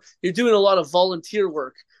hotel, you're doing a lot of volunteer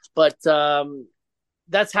work. But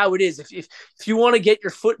that's how it is. If you want to get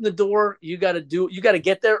your foot in the door, you got to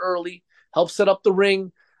get there early, help set up the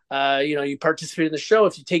ring. You participate in the show.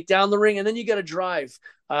 If you take down the ring, and then you got to drive.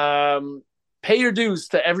 Pay your dues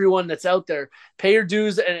to everyone that's out there. Pay your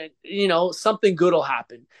dues, and something good will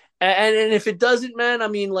happen. And if it doesn't, man, I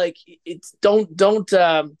mean, like, it's don't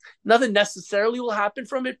nothing necessarily will happen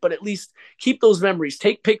from it, but at least keep those memories.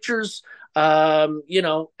 Take pictures, and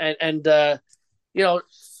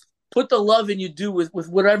put the love in you do with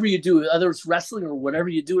whatever you do, whether it's wrestling or whatever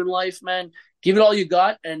you do in life, man. Give it all you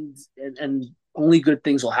got, and only good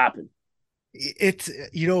things will happen. It's,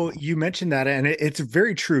 you mentioned that, and it's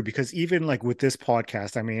very true, because even like with this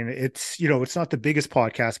podcast, I mean, it's not the biggest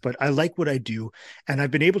podcast, but I like what I do, and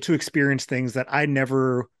I've been able to experience things that I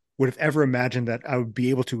never would have ever imagined that I would be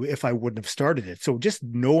able to if I wouldn't have started it. So just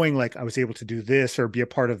knowing like I was able to do this or be a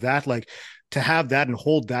part of that, like to have that and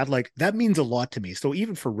hold that, like that means a lot to me. So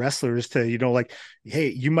even for wrestlers to, like, hey,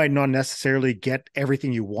 you might not necessarily get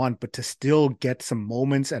everything you want, but to still get some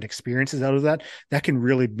moments and experiences out of that can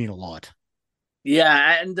really mean a lot.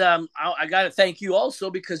 Yeah, and I got to thank you also,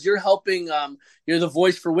 because you're helping. You're the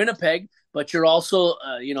voice for Winnipeg, but you're also,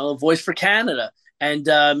 a voice for Canada. And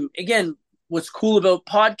again, what's cool about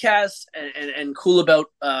podcasts and cool about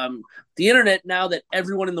the internet now, that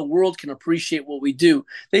everyone in the world can appreciate what we do.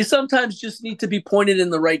 They sometimes just need to be pointed in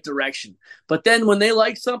the right direction. But then when they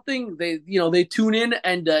like something, they tune in,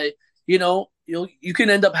 and you can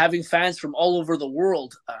end up having fans from all over the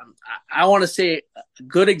world. I want to say a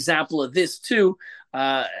good example of this too,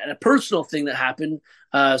 and a personal thing that happened.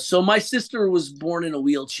 So my sister was born in a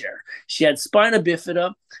wheelchair. She had spina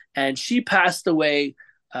bifida, and she passed away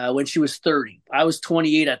when she was 30. I was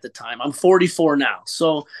 28 at the time. I'm 44 now.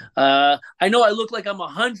 So I know I look like I'm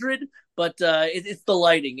 100, but it's the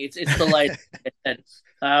lighting. It's the lighting.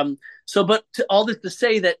 But all this to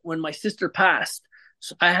say that when my sister passed,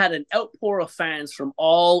 so I had an outpour of fans from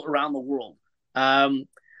all around the world,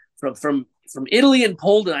 from Italy and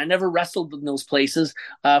Poland. I never wrestled in those places.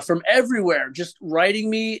 From everywhere, just writing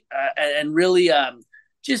me, and really,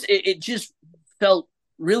 it just felt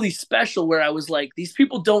really special. Where I was like, these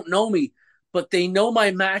people don't know me, but they know my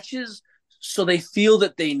matches, so they feel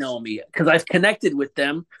that they know me because I've connected with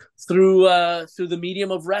them through the medium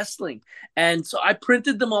of wrestling. And so I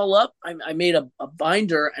printed them all up. I made a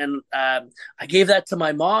binder, and I gave that to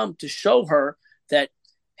my mom to show her that,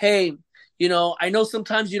 hey, I know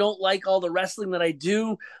sometimes you don't like all the wrestling that I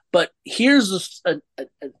do, but here's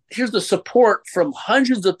the support from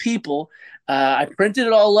hundreds of people. I printed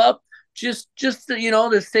it all up just to,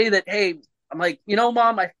 to say that, hey, I'm like,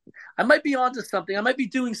 Mom, I might be onto something. I might be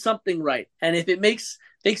doing something right. And if it makes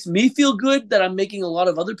me feel good that I'm making a lot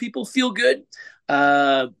of other people feel good,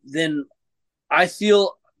 then I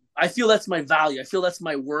feel that's my value. I feel that's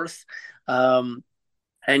my worth.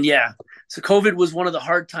 And yeah, so COVID was one of the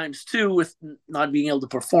hard times too, with not being able to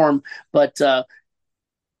perform. But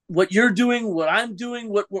what you're doing, what I'm doing,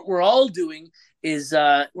 what we're all doing is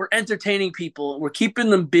we're entertaining people. We're keeping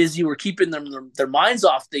them busy. We're keeping them their minds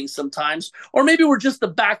off things sometimes, or maybe we're just the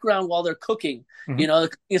background while they're cooking. Mhm. You know,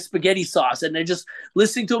 cooking a spaghetti sauce, and they're just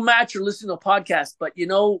listening to a match or listening to a podcast. But you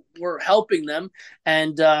know, we're helping them,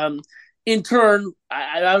 and in turn,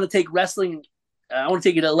 I want to take wrestling. I want to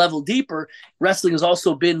take it a level deeper. Wrestling has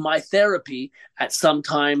also been my therapy at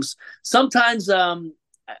sometimes. Sometimes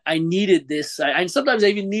I needed this. And sometimes I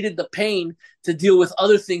even needed the pain to deal with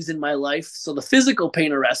other things in my life. So the physical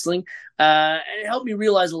pain of wrestling, and it helped me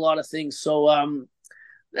realize a lot of things. So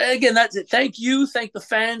again, that's it. Thank you. Thank the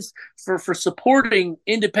fans for supporting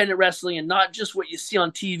independent wrestling and not just what you see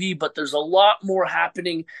on TV, but there's a lot more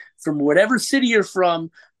happening from whatever city you're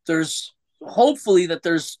from. There's hopefully that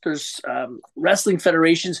there's wrestling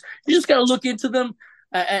federations. You just got to look into them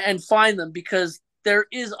and find them, because there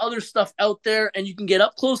is other stuff out there and you can get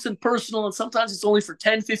up close and personal. And sometimes it's only for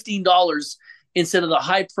 $10-15 instead of the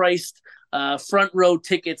high priced front row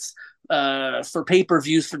tickets for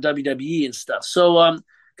pay-per-views for WWE and stuff. So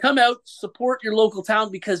come out, support your local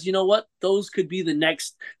town, because you know what? Those could be the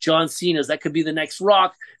next John Cena's. That could be the next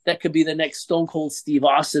Rock. That could be the next Stone Cold Steve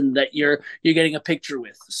Austin that you're getting a picture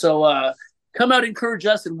with. So come out, encourage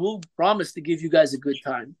us, and we'll promise to give you guys a good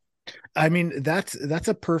time. I mean, that's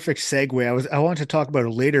a perfect segue. I want to talk about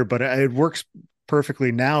it later, but it works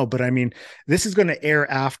perfectly now. But I mean, this is going to air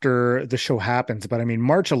after the show happens. But I mean,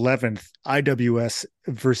 March 11th, IWS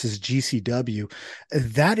versus GCW.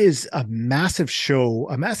 That is a massive show,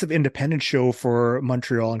 a massive independent show for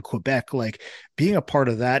Montreal and Quebec. Like, being a part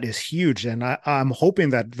of that is huge. And I'm hoping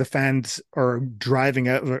that the fans are driving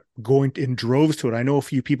out, going in droves to it. I know a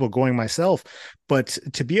few people going myself, but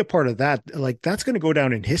to be a part of that, like, that's going to go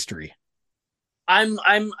down in history. I'm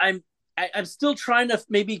still trying to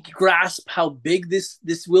maybe grasp how big this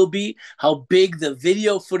will be, how big the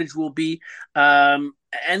video footage will be, and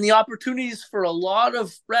the opportunities for a lot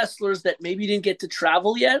of wrestlers that maybe didn't get to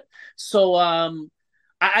travel yet. So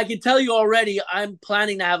I can tell you already, I'm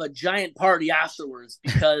planning to have a giant party afterwards,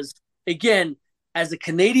 because again, as a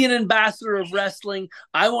Canadian ambassador of wrestling,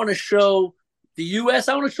 I want to show the US,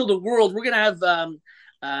 I want to show the world. We're going to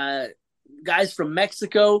have guys from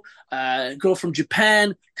Mexico, girl from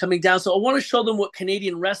Japan coming down. So I want to show them what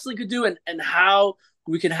Canadian wrestling could do, and how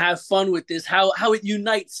we can have fun with this, how it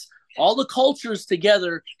unites all the cultures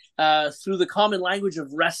together through the common language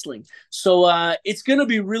of wrestling. So it's going to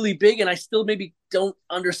be really big, and I still maybe don't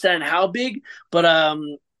understand how big, but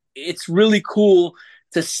it's really cool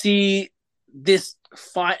to see this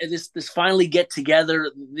finally get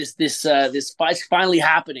together, this fight's finally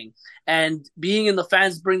happening, and being in the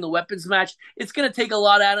fans bring the weapons match, it's going to take a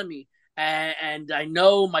lot out of me, and I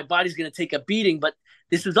know my body's going to take a beating, but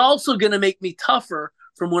this is also going to make me tougher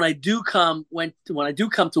from when I do come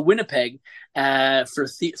to Winnipeg for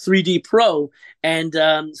 3D Pro, and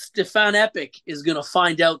Stefan Epic is going to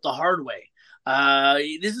find out the hard way.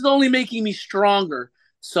 This is only making me stronger.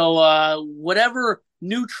 So whatever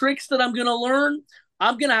new tricks that I'm going to learn,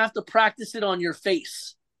 I'm going to have to practice it on your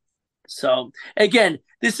face. So again,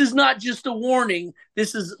 this is not just a warning.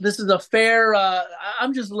 This is a fair.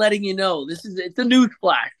 I'm just letting you know. It's a news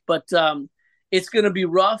flash, but it's going to be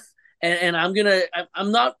rough, and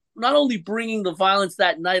I'm not only bringing the violence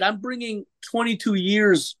that night. I'm bringing 22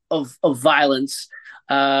 years of violence.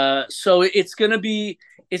 So it's going to be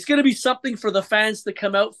something for the fans to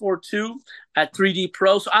come out for too at 3D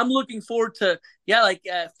Pro. So I'm looking forward to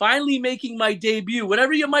finally making my debut.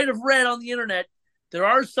 Whatever you might have read on the internet, there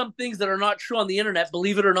are some things that are not true on the internet,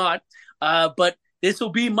 believe it or not. But this will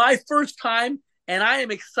be my first time, and I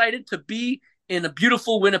am excited to be in a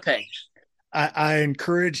beautiful Winnipeg. I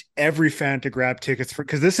encourage every fan to grab tickets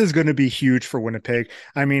because this is going to be huge for Winnipeg.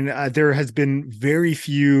 I mean, there has been very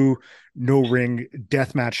few no-ring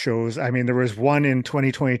deathmatch shows. I mean, there was one in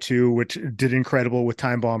 2022, which did incredible with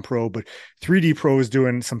Time Bomb Pro, but 3D Pro is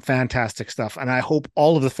doing some fantastic stuff. And I hope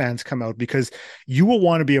all of the fans come out because you will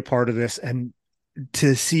want to be a part of this and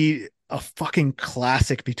to see a fucking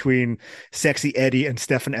classic between SeXXXy Eddy and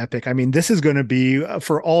Stefan Epic. I mean, this is going to be,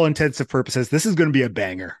 for all intents and purposes, this is going to be a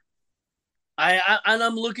banger. And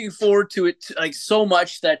I'm looking forward to it like so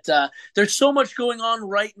much that there's so much going on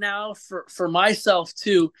right now for myself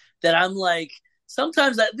too, that I'm like,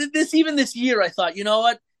 sometimes this year I thought, you know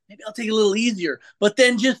what, maybe I'll take it a little easier, but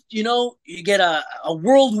then just, you know, you get a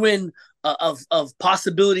whirlwind of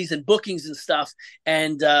possibilities and bookings and stuff.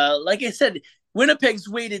 And like I said, Winnipeg's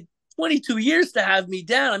waited 22 years to have me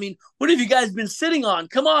down. I mean, what have you guys been sitting on?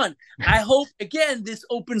 Come on. I hope, again, this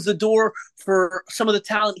opens the door for some of the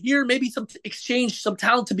talent here, maybe some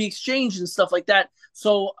talent to be exchanged and stuff like that.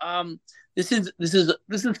 So This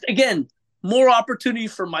is again more opportunity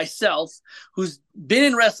for myself, who's been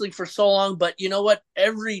in wrestling for so long. But you know what?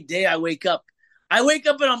 Every day I wake up and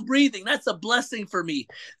I'm breathing. That's a blessing for me.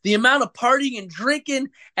 The amount of partying and drinking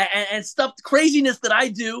and stuff, craziness that I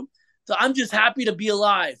do. So I'm just happy to be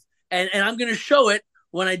alive. And I'm going to show it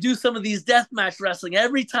when I do some of these deathmatch wrestling.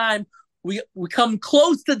 Every time we come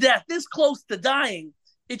close to death, this close to dying,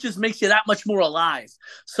 it just makes you that much more alive.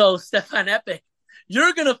 So, Stefan Epic,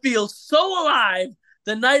 you're going to feel so alive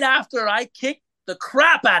the night after I kick the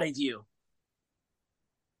crap out of you.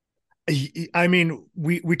 I mean,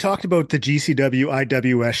 we talked about the GCW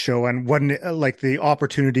IWS show and what like the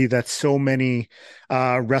opportunity that so many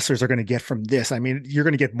wrestlers are going to get from this. I mean, they're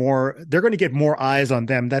going to get more eyes on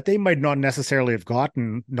them that they might not necessarily have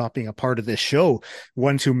gotten not being a part of this show.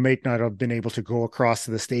 Ones who might not have been able to go across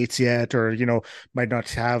to the States yet, or, might not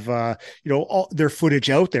have, all their footage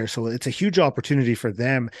out there. So it's a huge opportunity for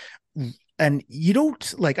them. And you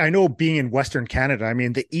don't I know being in Western Canada, I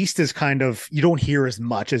mean, the East is kind of, you don't hear as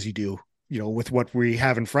much as you do, with what we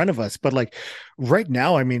have in front of us. But right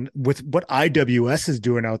now, I mean, with what IWS is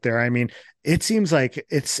doing out there, I mean, it seems like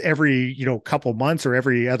it's every, couple months or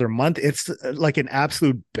every other month. It's like an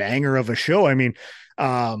absolute banger of a show. I mean,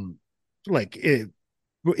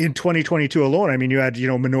 in 2022 alone, I mean, you had,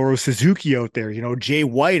 Minoru Suzuki out there, Jay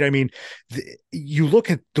White. I mean, you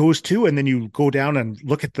look at those two and then you go down and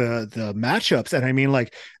look at the matchups. And I mean,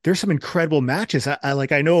 there's some incredible matches.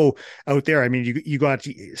 I know out there, I mean, you got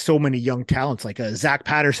so many young talents, like Zach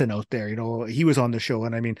Patterson out there, he was on the show.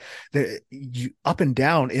 And I mean, up and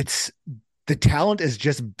down, the talent is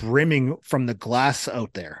just brimming from the glass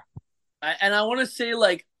out there. And I want to say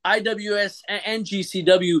IWS and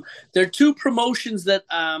GCW, they're two promotions that,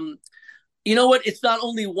 you know what? It's not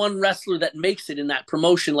only one wrestler that makes it in that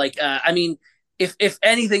promotion. I mean, if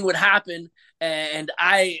anything would happen and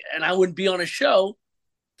I wouldn't be on a show,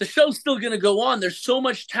 the show's still going to go on. There's so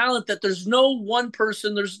much talent that there's no one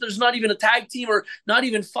person. There's not even a tag team or not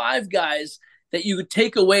even five guys that you could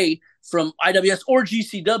take away from IWS or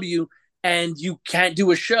GCW and you can't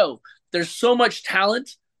do a show. There's so much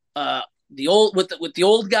talent. The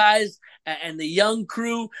old guys and the young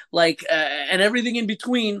crew, and everything in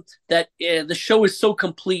between, that the show is so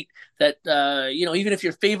complete that even if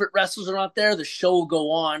your favorite wrestlers are not there, the show will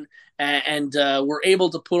go on, and we're able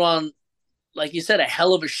to put on, like you said, a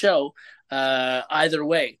hell of a show either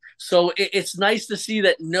way. So it's nice to see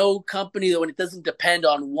that no company, when it doesn't depend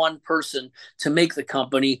on one person to make the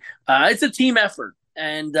company, it's a team effort,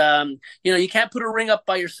 and you can't put a ring up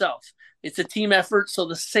by yourself. It's a team effort. So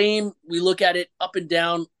the same, we look at it up and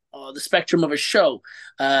down the spectrum of a show.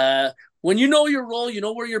 When you know your role, you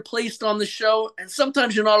know where you're placed on the show. And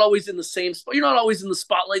sometimes you're not always in the same spot. You're not always in the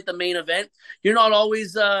spotlight, the main event. You're not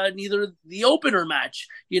always neither the opener match.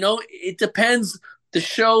 It depends the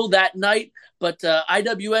show that night. But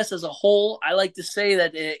IWS as a whole, I like to say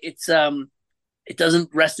that it doesn't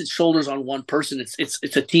rest its shoulders on one person.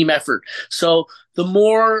 It's a team effort. So the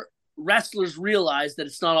more wrestlers realize that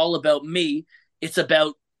it's not all about me, it's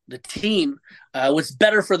about the team, what's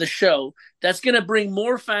better for the show, that's going to bring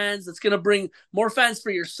more fans. That's going to bring more fans for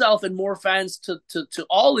yourself and more fans to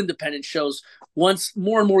all independent shows once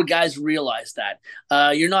more and more guys realize that.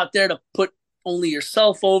 You're not there to put only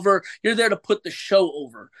yourself over. You're there to put the show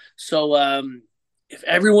over. So if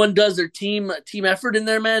everyone does their team effort in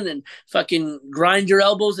there, man, and fucking grind your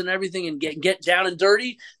elbows and everything and get down and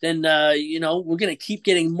dirty, then, we're going to keep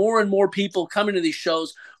getting more and more people coming to these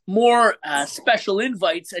shows, more special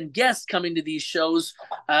invites and guests coming to these shows,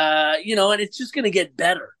 and it's just going to get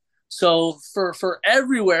better. So for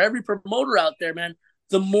everywhere, every promoter out there, man,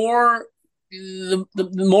 the more you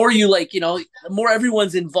the more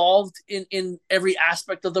everyone's involved in every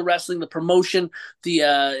aspect of the wrestling, the promotion, the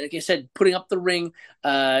like I said, putting up the ring,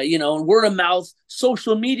 word of mouth,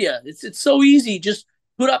 social media. It's so easy. Just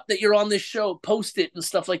put up that you're on this show, post it and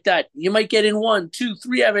stuff like that. You might get in 1, 2,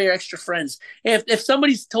 3 of your extra friends. If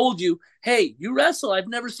somebody's told you, hey, you wrestle, I've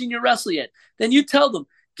never seen you wrestle yet, then you tell them,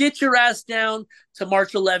 get your ass down to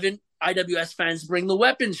March 11th. IWS Fans Bring the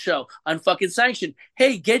Weapons show, unfucking sanctioned.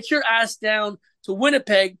 Hey, get your ass down to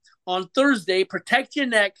Winnipeg on Thursday. Protect your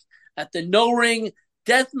neck at the No Ring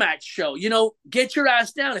Deathmatch show. Get your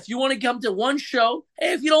ass down. If you want to come to one show,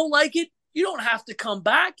 hey, if you don't like it, you don't have to come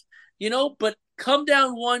back, but come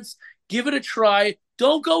down once, give it a try.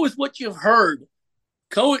 Don't go with what you've heard.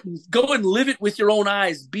 Go and live it with your own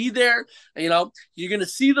eyes. Be there. You're going to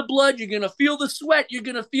see the blood. You're going to feel the sweat. You're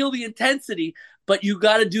going to feel the intensity. But you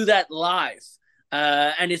got to do that live.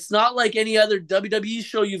 And it's not like any other WWE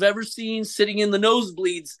show you've ever seen sitting in the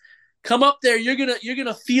nosebleeds. Come up there. You're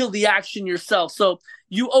gonna feel the action yourself. So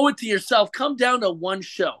you owe it to yourself. Come down to one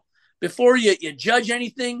show before you judge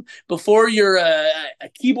anything. Before you're a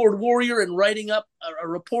keyboard warrior and writing up a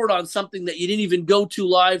report on something that you didn't even go to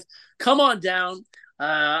live. Come on down.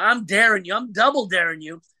 I'm daring you. I'm double daring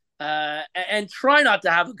you. And try not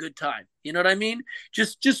to have a good time. You know what I mean?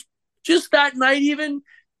 Just that night even.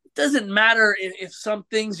 It doesn't matter if some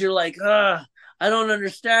things you're like, I don't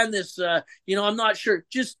understand this. I'm not sure.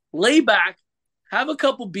 Just lay back, have a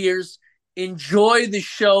couple beers, enjoy the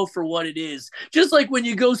show for what it is. Just like when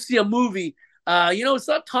you go see a movie, it's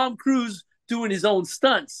not Tom Cruise doing his own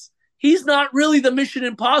stunts. He's not really the Mission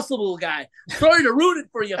Impossible guy. Sorry to ruin it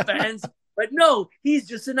for you, fans. But no, he's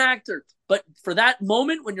just an actor. But for that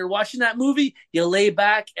moment when you're watching that movie, you lay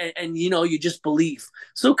back and you just believe.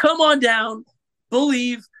 So come on down,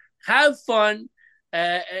 believe, have fun,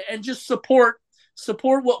 and just support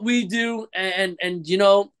what we do. And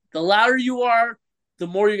the louder you are, the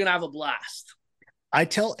more you're going to have a blast. I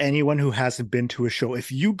tell anyone who hasn't been to a show,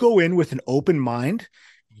 if you go in with an open mind,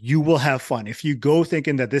 you will have fun. If you go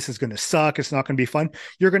thinking that this is going to suck, it's not going to be fun,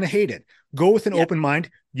 you're going to hate it. Go with an open mind.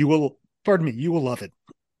 You will love it.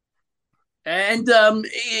 And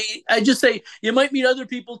I just say you might meet other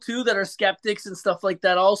people too that are skeptics and stuff like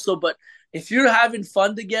that also. But if you're having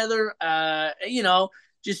fun together,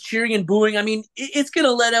 just cheering and booing, I mean, it's going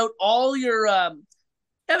to let out all your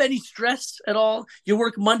have any stress at all. You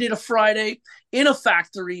work Monday to Friday in a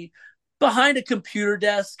factory behind a computer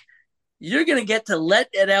desk. You're going to get to let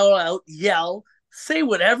it all out, yell, say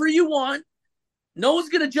whatever you want. No one's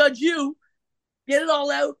going to judge you. Get it all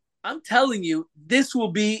out. I'm telling you, this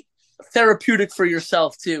will be therapeutic for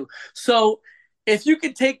yourself too. So if you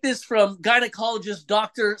could take this from gynecologist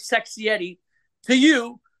Dr. SeXXXy Eddy to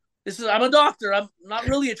you, I'm a doctor. I'm not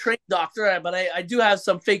really a trained doctor, but I do have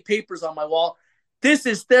some fake papers on my wall. This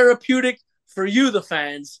is therapeutic for you, the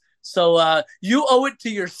fans. So you owe it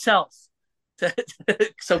to yourself.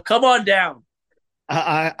 So come on down.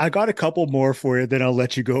 I got a couple more for you, then I'll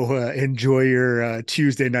let you go enjoy your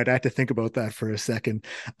Tuesday night. I had to think about that for a second.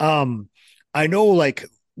 I know like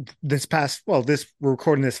we're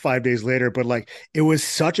recording this 5 days later, but like it was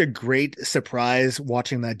such a great surprise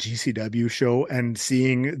watching that GCW show and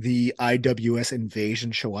seeing the IWS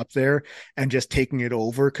Invasion show up there and just taking it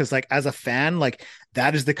over. Cause like as a fan, like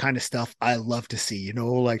that is the kind of stuff I love to see,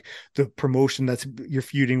 like the promotion that's you're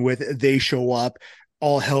feuding with, they show up,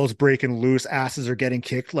 all hell's breaking loose, asses are getting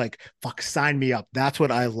kicked, like fuck, sign me up. That's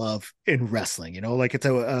what I love in wrestling, like it's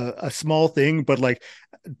a small thing, but like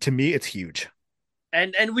to me it's huge.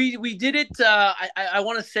 And we did it. I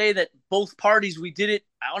want to say that both parties, we did it.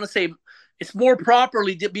 I want to say it's more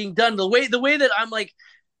properly being done. The way that I'm like,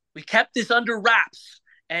 we kept this under wraps.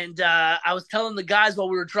 And I was telling the guys while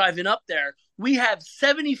we were driving up there, we have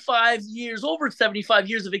over 75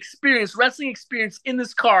 years of experience, wrestling experience in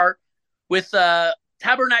this car with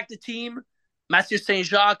Tabernacle team, Mathieu St.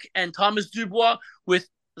 Jacques and Thomas Dubois, with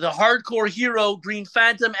the hardcore hero Green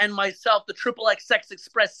Phantom and myself, the XXX Sex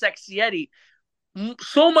Express SeXXXy Eddy.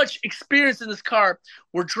 So much experience in this car.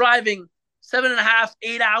 We're driving 7.5,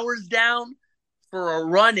 8 hours down for a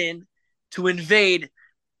run-in to invade,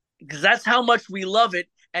 because that's how much we love it,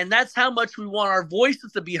 and that's how much we want our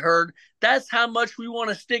voices to be heard. That's how much we want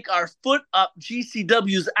to stick our foot up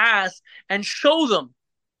GCW's ass and show them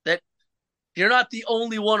that you're not the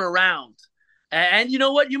only one around. And you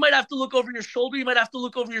know what? You might have to look over your shoulder. You might have to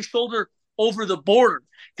look over your shoulder over the border,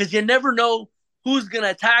 because you never know who's going to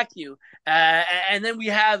attack you. And then we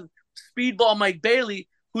have Speedball Mike Bailey,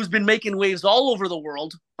 who's been making waves all over the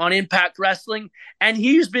world on Impact Wrestling. And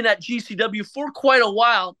he's been at GCW for quite a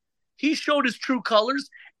while. He showed his true colors,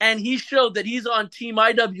 and he showed that he's on Team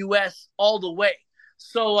IWS all the way.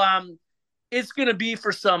 So it's going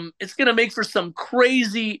to make for some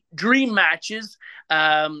crazy dream matches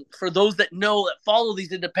for those that follow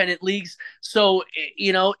these independent leagues. So,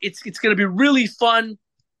 it's going to be really fun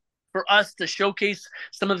for us to showcase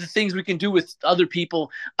some of the things we can do with other people.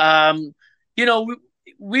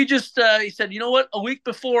 We just said, you know what, a week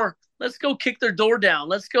before, let's go kick their door down.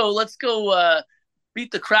 Let's go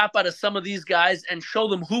beat the crap out of some of these guys and show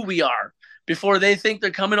them who we are before they think they're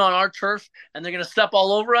coming on our turf and they're going to step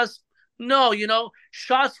all over us. No,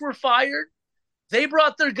 shots were fired. They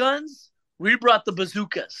brought their guns. We brought the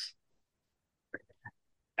bazookas.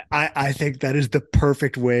 I think that is the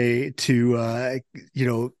perfect way to,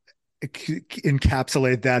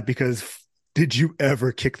 encapsulate that, because did you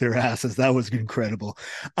ever kick their asses? That was incredible.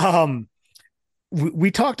 We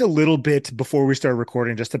talked a little bit before we started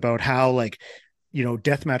recording just about how,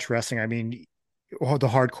 deathmatch wrestling, I mean, or the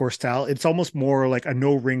hardcore style. It's almost more like a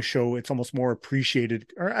no ring show. It's almost more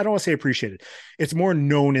appreciated, or I don't want to say appreciated. It's more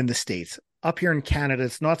known in the States. Up here in Canada,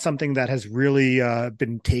 it's not something that has really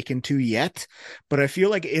been taken to yet, but I feel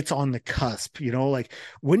like it's on the cusp. Like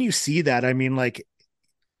when you see that, I mean, like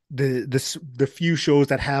the few shows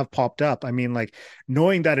that have popped up, I mean, like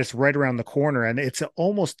knowing that it's right around the corner and it's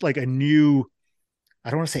almost like a new, I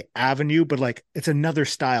don't want to say avenue, but like it's another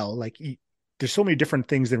style. Like there's so many different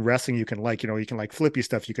things in wrestling you can like. You can like flippy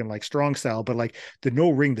stuff, you can like strong style, but like the no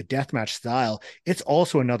ring, the deathmatch style, it's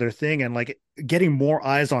also another thing. And like getting more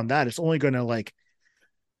eyes on that, it's only going to like,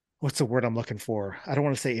 what's the word I'm looking for? I don't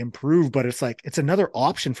want to say improve, but it's like it's another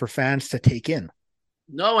option for fans to take in.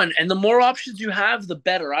 No, and the more options you have, the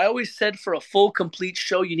better. I always said for a full, complete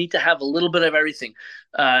show, you need to have a little bit of everything.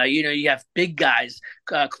 You have big guys,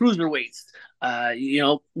 cruiserweights,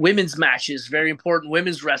 women's matches, very important.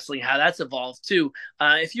 Women's wrestling, how that's evolved too.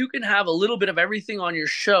 If you can have a little bit of everything on your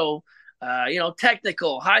show,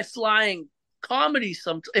 technical, high flying, comedy.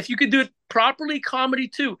 If you could do it properly, comedy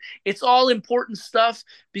too. It's all important stuff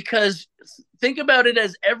because think about it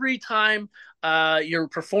as every time you're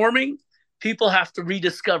performing, people have to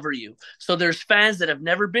rediscover you. So there's fans that have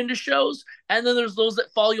never been to shows, and then there's those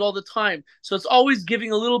that follow you all the time. So it's always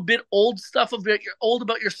giving a little bit old stuff old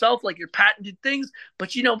about yourself, like your patented things,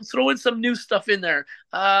 but throw in some new stuff in there.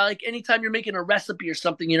 Like anytime you're making a recipe or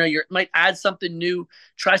something, you might add something new,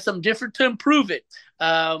 try something different to improve it,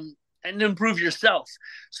 and improve yourself.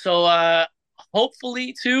 So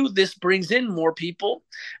hopefully too, this brings in more people.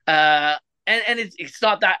 And it's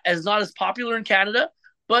not as popular in Canada,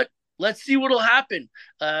 but let's see what'll happen.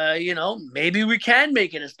 Maybe we can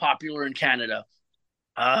make it as popular in Canada.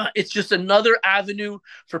 It's just another avenue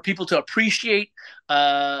for people to appreciate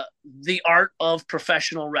the art of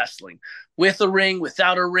professional wrestling, with a ring,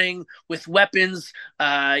 without a ring, with weapons,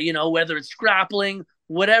 whether it's grappling,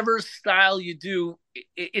 whatever style you do,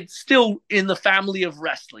 it's still in the family of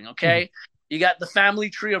wrestling, okay? Mm-hmm. You got the family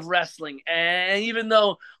tree of wrestling. And even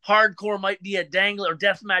though hardcore might be a dangling, or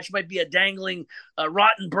deathmatch might be a dangling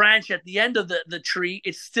rotten branch at the end of the tree,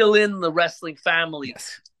 it's still in the wrestling family.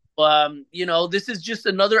 Yes. This is just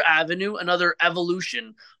another avenue, another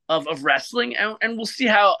evolution of wrestling. And we'll see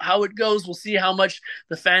how it goes. We'll see how much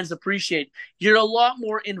the fans appreciate. You're a lot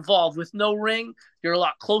more involved with no ring. You're a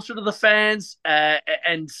lot closer to the fans.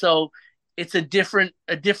 And so it's a different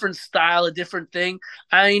style, a different thing.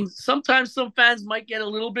 I mean, sometimes some fans might get a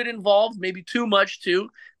little bit involved, maybe too much too.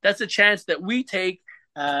 That's a chance that we take.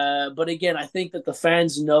 But again, I think that the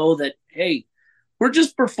fans know that, hey, we're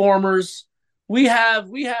just performers. We have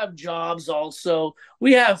jobs also.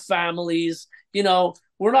 We have families.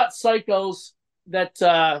 We're not psychos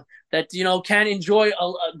that can't enjoy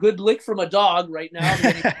a good lick from a dog right now.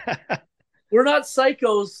 We're not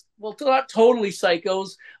psychos. Well, not totally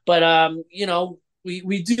psychos, but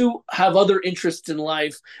we do have other interests in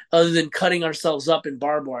life other than cutting ourselves up in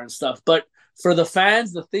barbed wire and stuff. But for the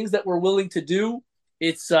fans, the things that we're willing to do,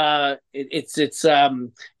 it's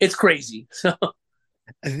crazy. So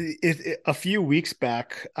a few weeks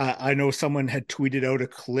back, I know someone had tweeted out a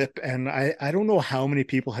clip, and I don't know how many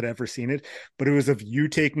people had ever seen it, but it was of you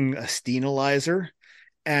taking a stenilizer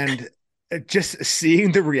and just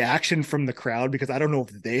seeing the reaction from the crowd, because I don't know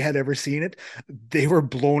if they had ever seen it. They were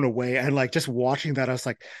blown away. And like just watching that, I was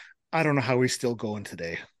like, I don't know how he's still going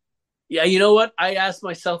today. Yeah, you know what? I ask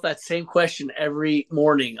myself that same question every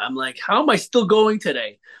morning. I'm like, how am I still going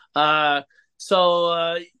today? Again,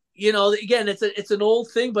 it's an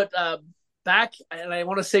old thing, but back, and I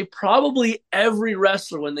want to say probably every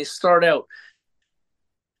wrestler when they start out,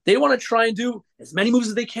 they want to try and do as many moves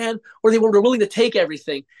as they can, or they're willing to take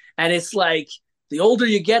everything. And it's like the older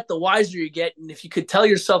you get, the wiser you get. And if you could tell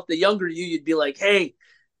yourself the younger you'd be like, hey,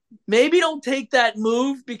 maybe don't take that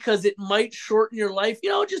move because it might shorten your life,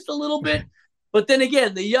 just a little bit. But then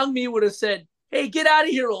again, the young me would have said, hey, get out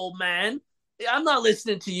of here, old man. I'm not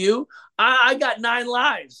listening to you. I got 9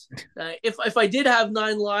 lives. If I did have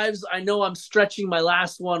 9 lives, I know I'm stretching my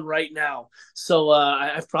last one right now. So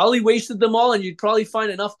I've probably wasted them all, and you'd probably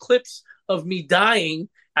find enough clips of me dying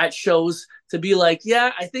at shows to be like,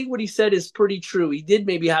 yeah, I think what he said is pretty true. He did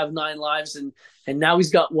maybe have 9 lives, and now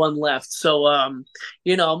he's got 1 left. So,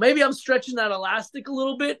 maybe I'm stretching that elastic a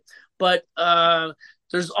little bit, but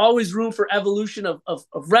there's always room for evolution of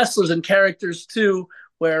wrestlers and characters too,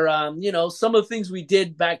 where, some of the things we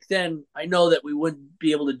did back then, I know that we wouldn't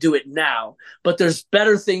be able to do it now, but there's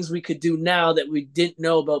better things we could do now that we didn't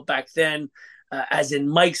know about back then, as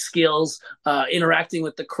in mic skills, interacting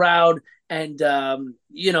with the crowd, and,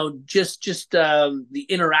 just the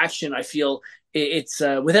interaction, I feel, it's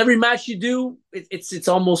with every match you do, it's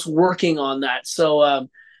almost working on that. So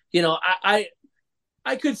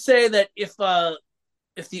I could say that if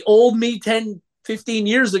the old me 10, 15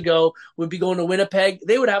 years ago would be going to Winnipeg,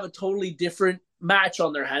 they would have a totally different match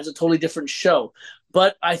on their hands, a totally different show.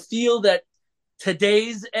 But I feel that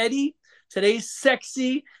today's Eddie, today's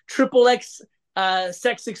sexy XXX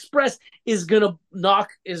Sex Express is gonna knock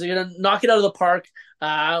it out of the park.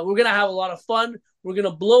 We're gonna have a lot of fun. We're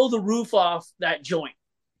gonna blow the roof off that joint.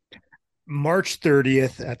 March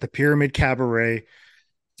 30th at the Pyramid Cabaret,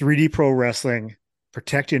 3D Pro Wrestling,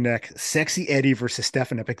 Protect Your Neck, SeXXXy Eddy versus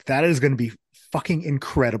Stefan Epic. That is going to be fucking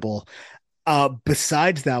incredible.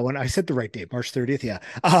 Besides that one, I said the right date, March 30th. Yeah.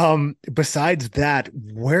 Besides that,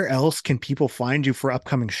 where else can people find you for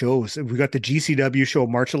upcoming shows? We got the GCW show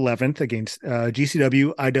March 11th against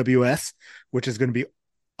GCW IWS, which is going to be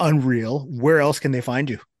unreal. Where else can they find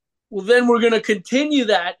you? Well, then we're going to continue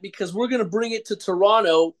that because we're going to bring it to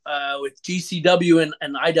Toronto with GCW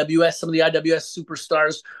and IWS. Some of the IWS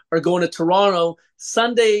superstars are going to Toronto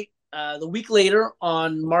Sunday, the week later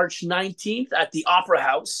on March 19th at the Opera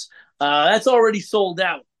House. That's already sold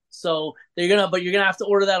out. So you're going to have to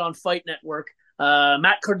order that on Fight Network.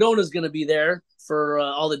 Matt Cardona is going to be there for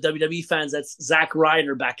all the WWE fans. That's Zack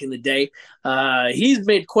Ryder back in the day. He's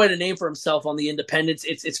made quite a name for himself on the independents.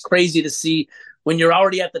 It's crazy to see when you're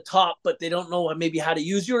already at the top, but they don't know maybe how to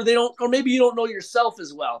use you, or maybe you don't know yourself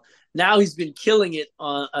as well. Now he's been killing it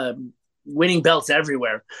on winning belts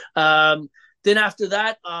everywhere. Then after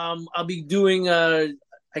that, I'll be doing.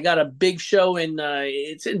 I got a big show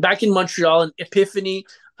back in Montreal in Epiphany.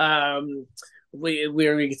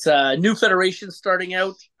 It's a new federation starting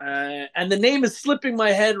out, and the name is slipping my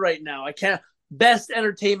head right now. I can't. Best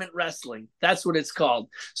Entertainment Wrestling. That's what it's called.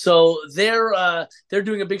 So they're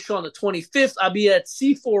doing a big show on the 25th. I'll be at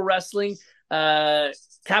C4 Wrestling,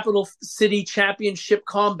 Capital City Championship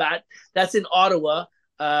Combat. That's in Ottawa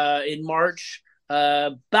in March.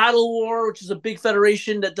 Battle War, which is a big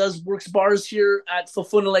federation that works bars here at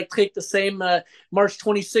Fofun Electric, the same March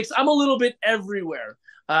 26th. I'm a little bit everywhere.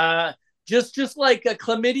 Just like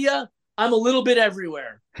chlamydia, I'm a little bit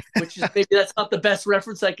everywhere, which is maybe that's not the best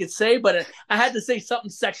reference I could say, but I had to say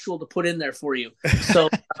something sexual to put in there for you. So,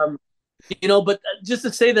 but just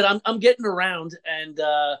to say that I'm getting around, and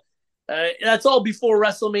that's all before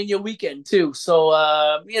WrestleMania weekend too. So,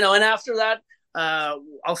 and after that,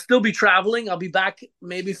 I'll still be traveling. I'll be back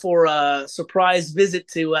maybe for a surprise visit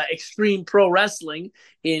to Extreme Pro Wrestling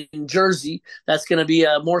in Jersey. That's going to be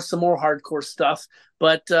some more hardcore stuff,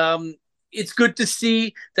 but it's good to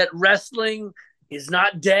see that wrestling is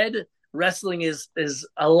not dead. Wrestling is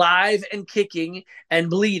alive and kicking and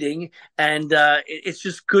bleeding, and it's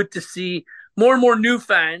just good to see more and more new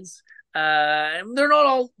fans. They're not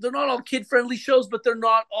all kid friendly shows, but they're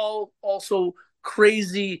not all also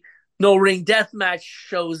crazy no ring deathmatch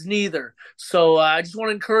shows neither. So I just want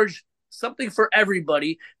to encourage something for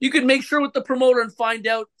everybody. You can make sure with the promoter and find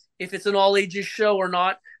out if it's an all ages show or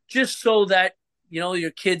not, just so that your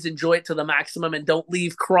kids enjoy it to the maximum and don't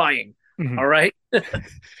leave crying. Mm-hmm. All right.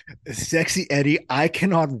 SeXXXy Eddy, I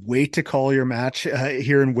cannot wait to call your match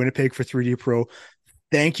here in Winnipeg for 3D Pro.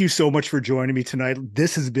 Thank you so much for joining me tonight.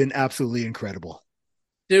 This has been absolutely incredible.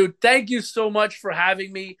 Dude, thank you so much for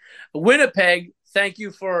having me. Winnipeg, thank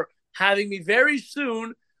you for having me very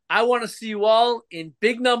soon. I want to see you all in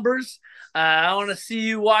big numbers. I want to see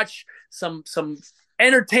you watch some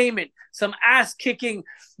entertainment, some ass-kicking,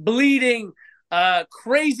 bleeding,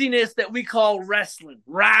 craziness that we call wrestling,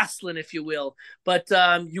 if you will. But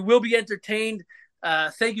you will be entertained.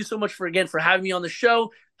 Thank you so much for having me on the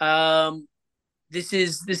show. This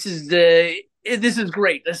is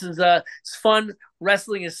great. This is it's fun.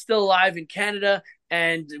 Wrestling is still alive in Canada,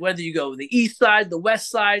 and whether you go the east side, the west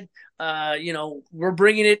side, we're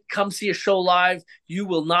bringing it. Come see a show live. You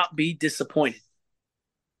will not be disappointed.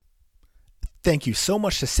 Thank you so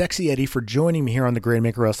much to SeXXXy Eddy for joining me here on the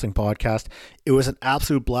Grainmaker Wrestling Podcast. It was an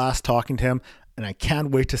absolute blast talking to him, and I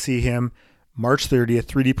can't wait to see him March 30th,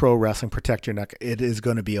 3D Pro Wrestling, Protect Your Neck. It is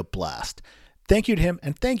going to be a blast. Thank you to him,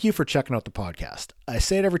 and thank you for checking out the podcast. I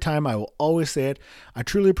say it every time. I will always say it. I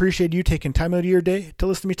truly appreciate you taking time out of your day to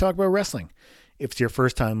listen to me talk about wrestling. If it's your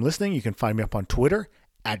first time listening, you can find me up on Twitter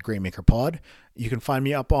at GrainmakerPod. You can find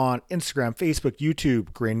me up on Instagram, Facebook,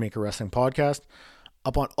 YouTube, Grainmaker Wrestling Podcast.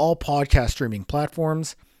 Up on all podcast streaming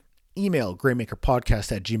platforms. Email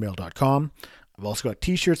grainmakerpodcast@gmail.com. I've also got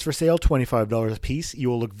t-shirts for sale, $25 a piece. You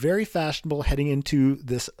will look very fashionable heading into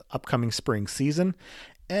this upcoming spring season.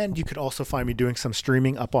 And you could also find me doing some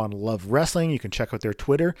streaming up on Love Wrestling. You can check out their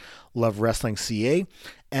Twitter, Love Wrestling CA.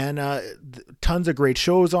 And tons of great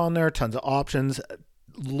shows on there, tons of options.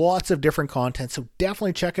 lots of different content, so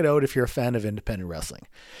definitely check it out if you're a fan of independent wrestling.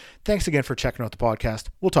 Thanks again for checking out the podcast.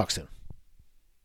 We'll talk soon.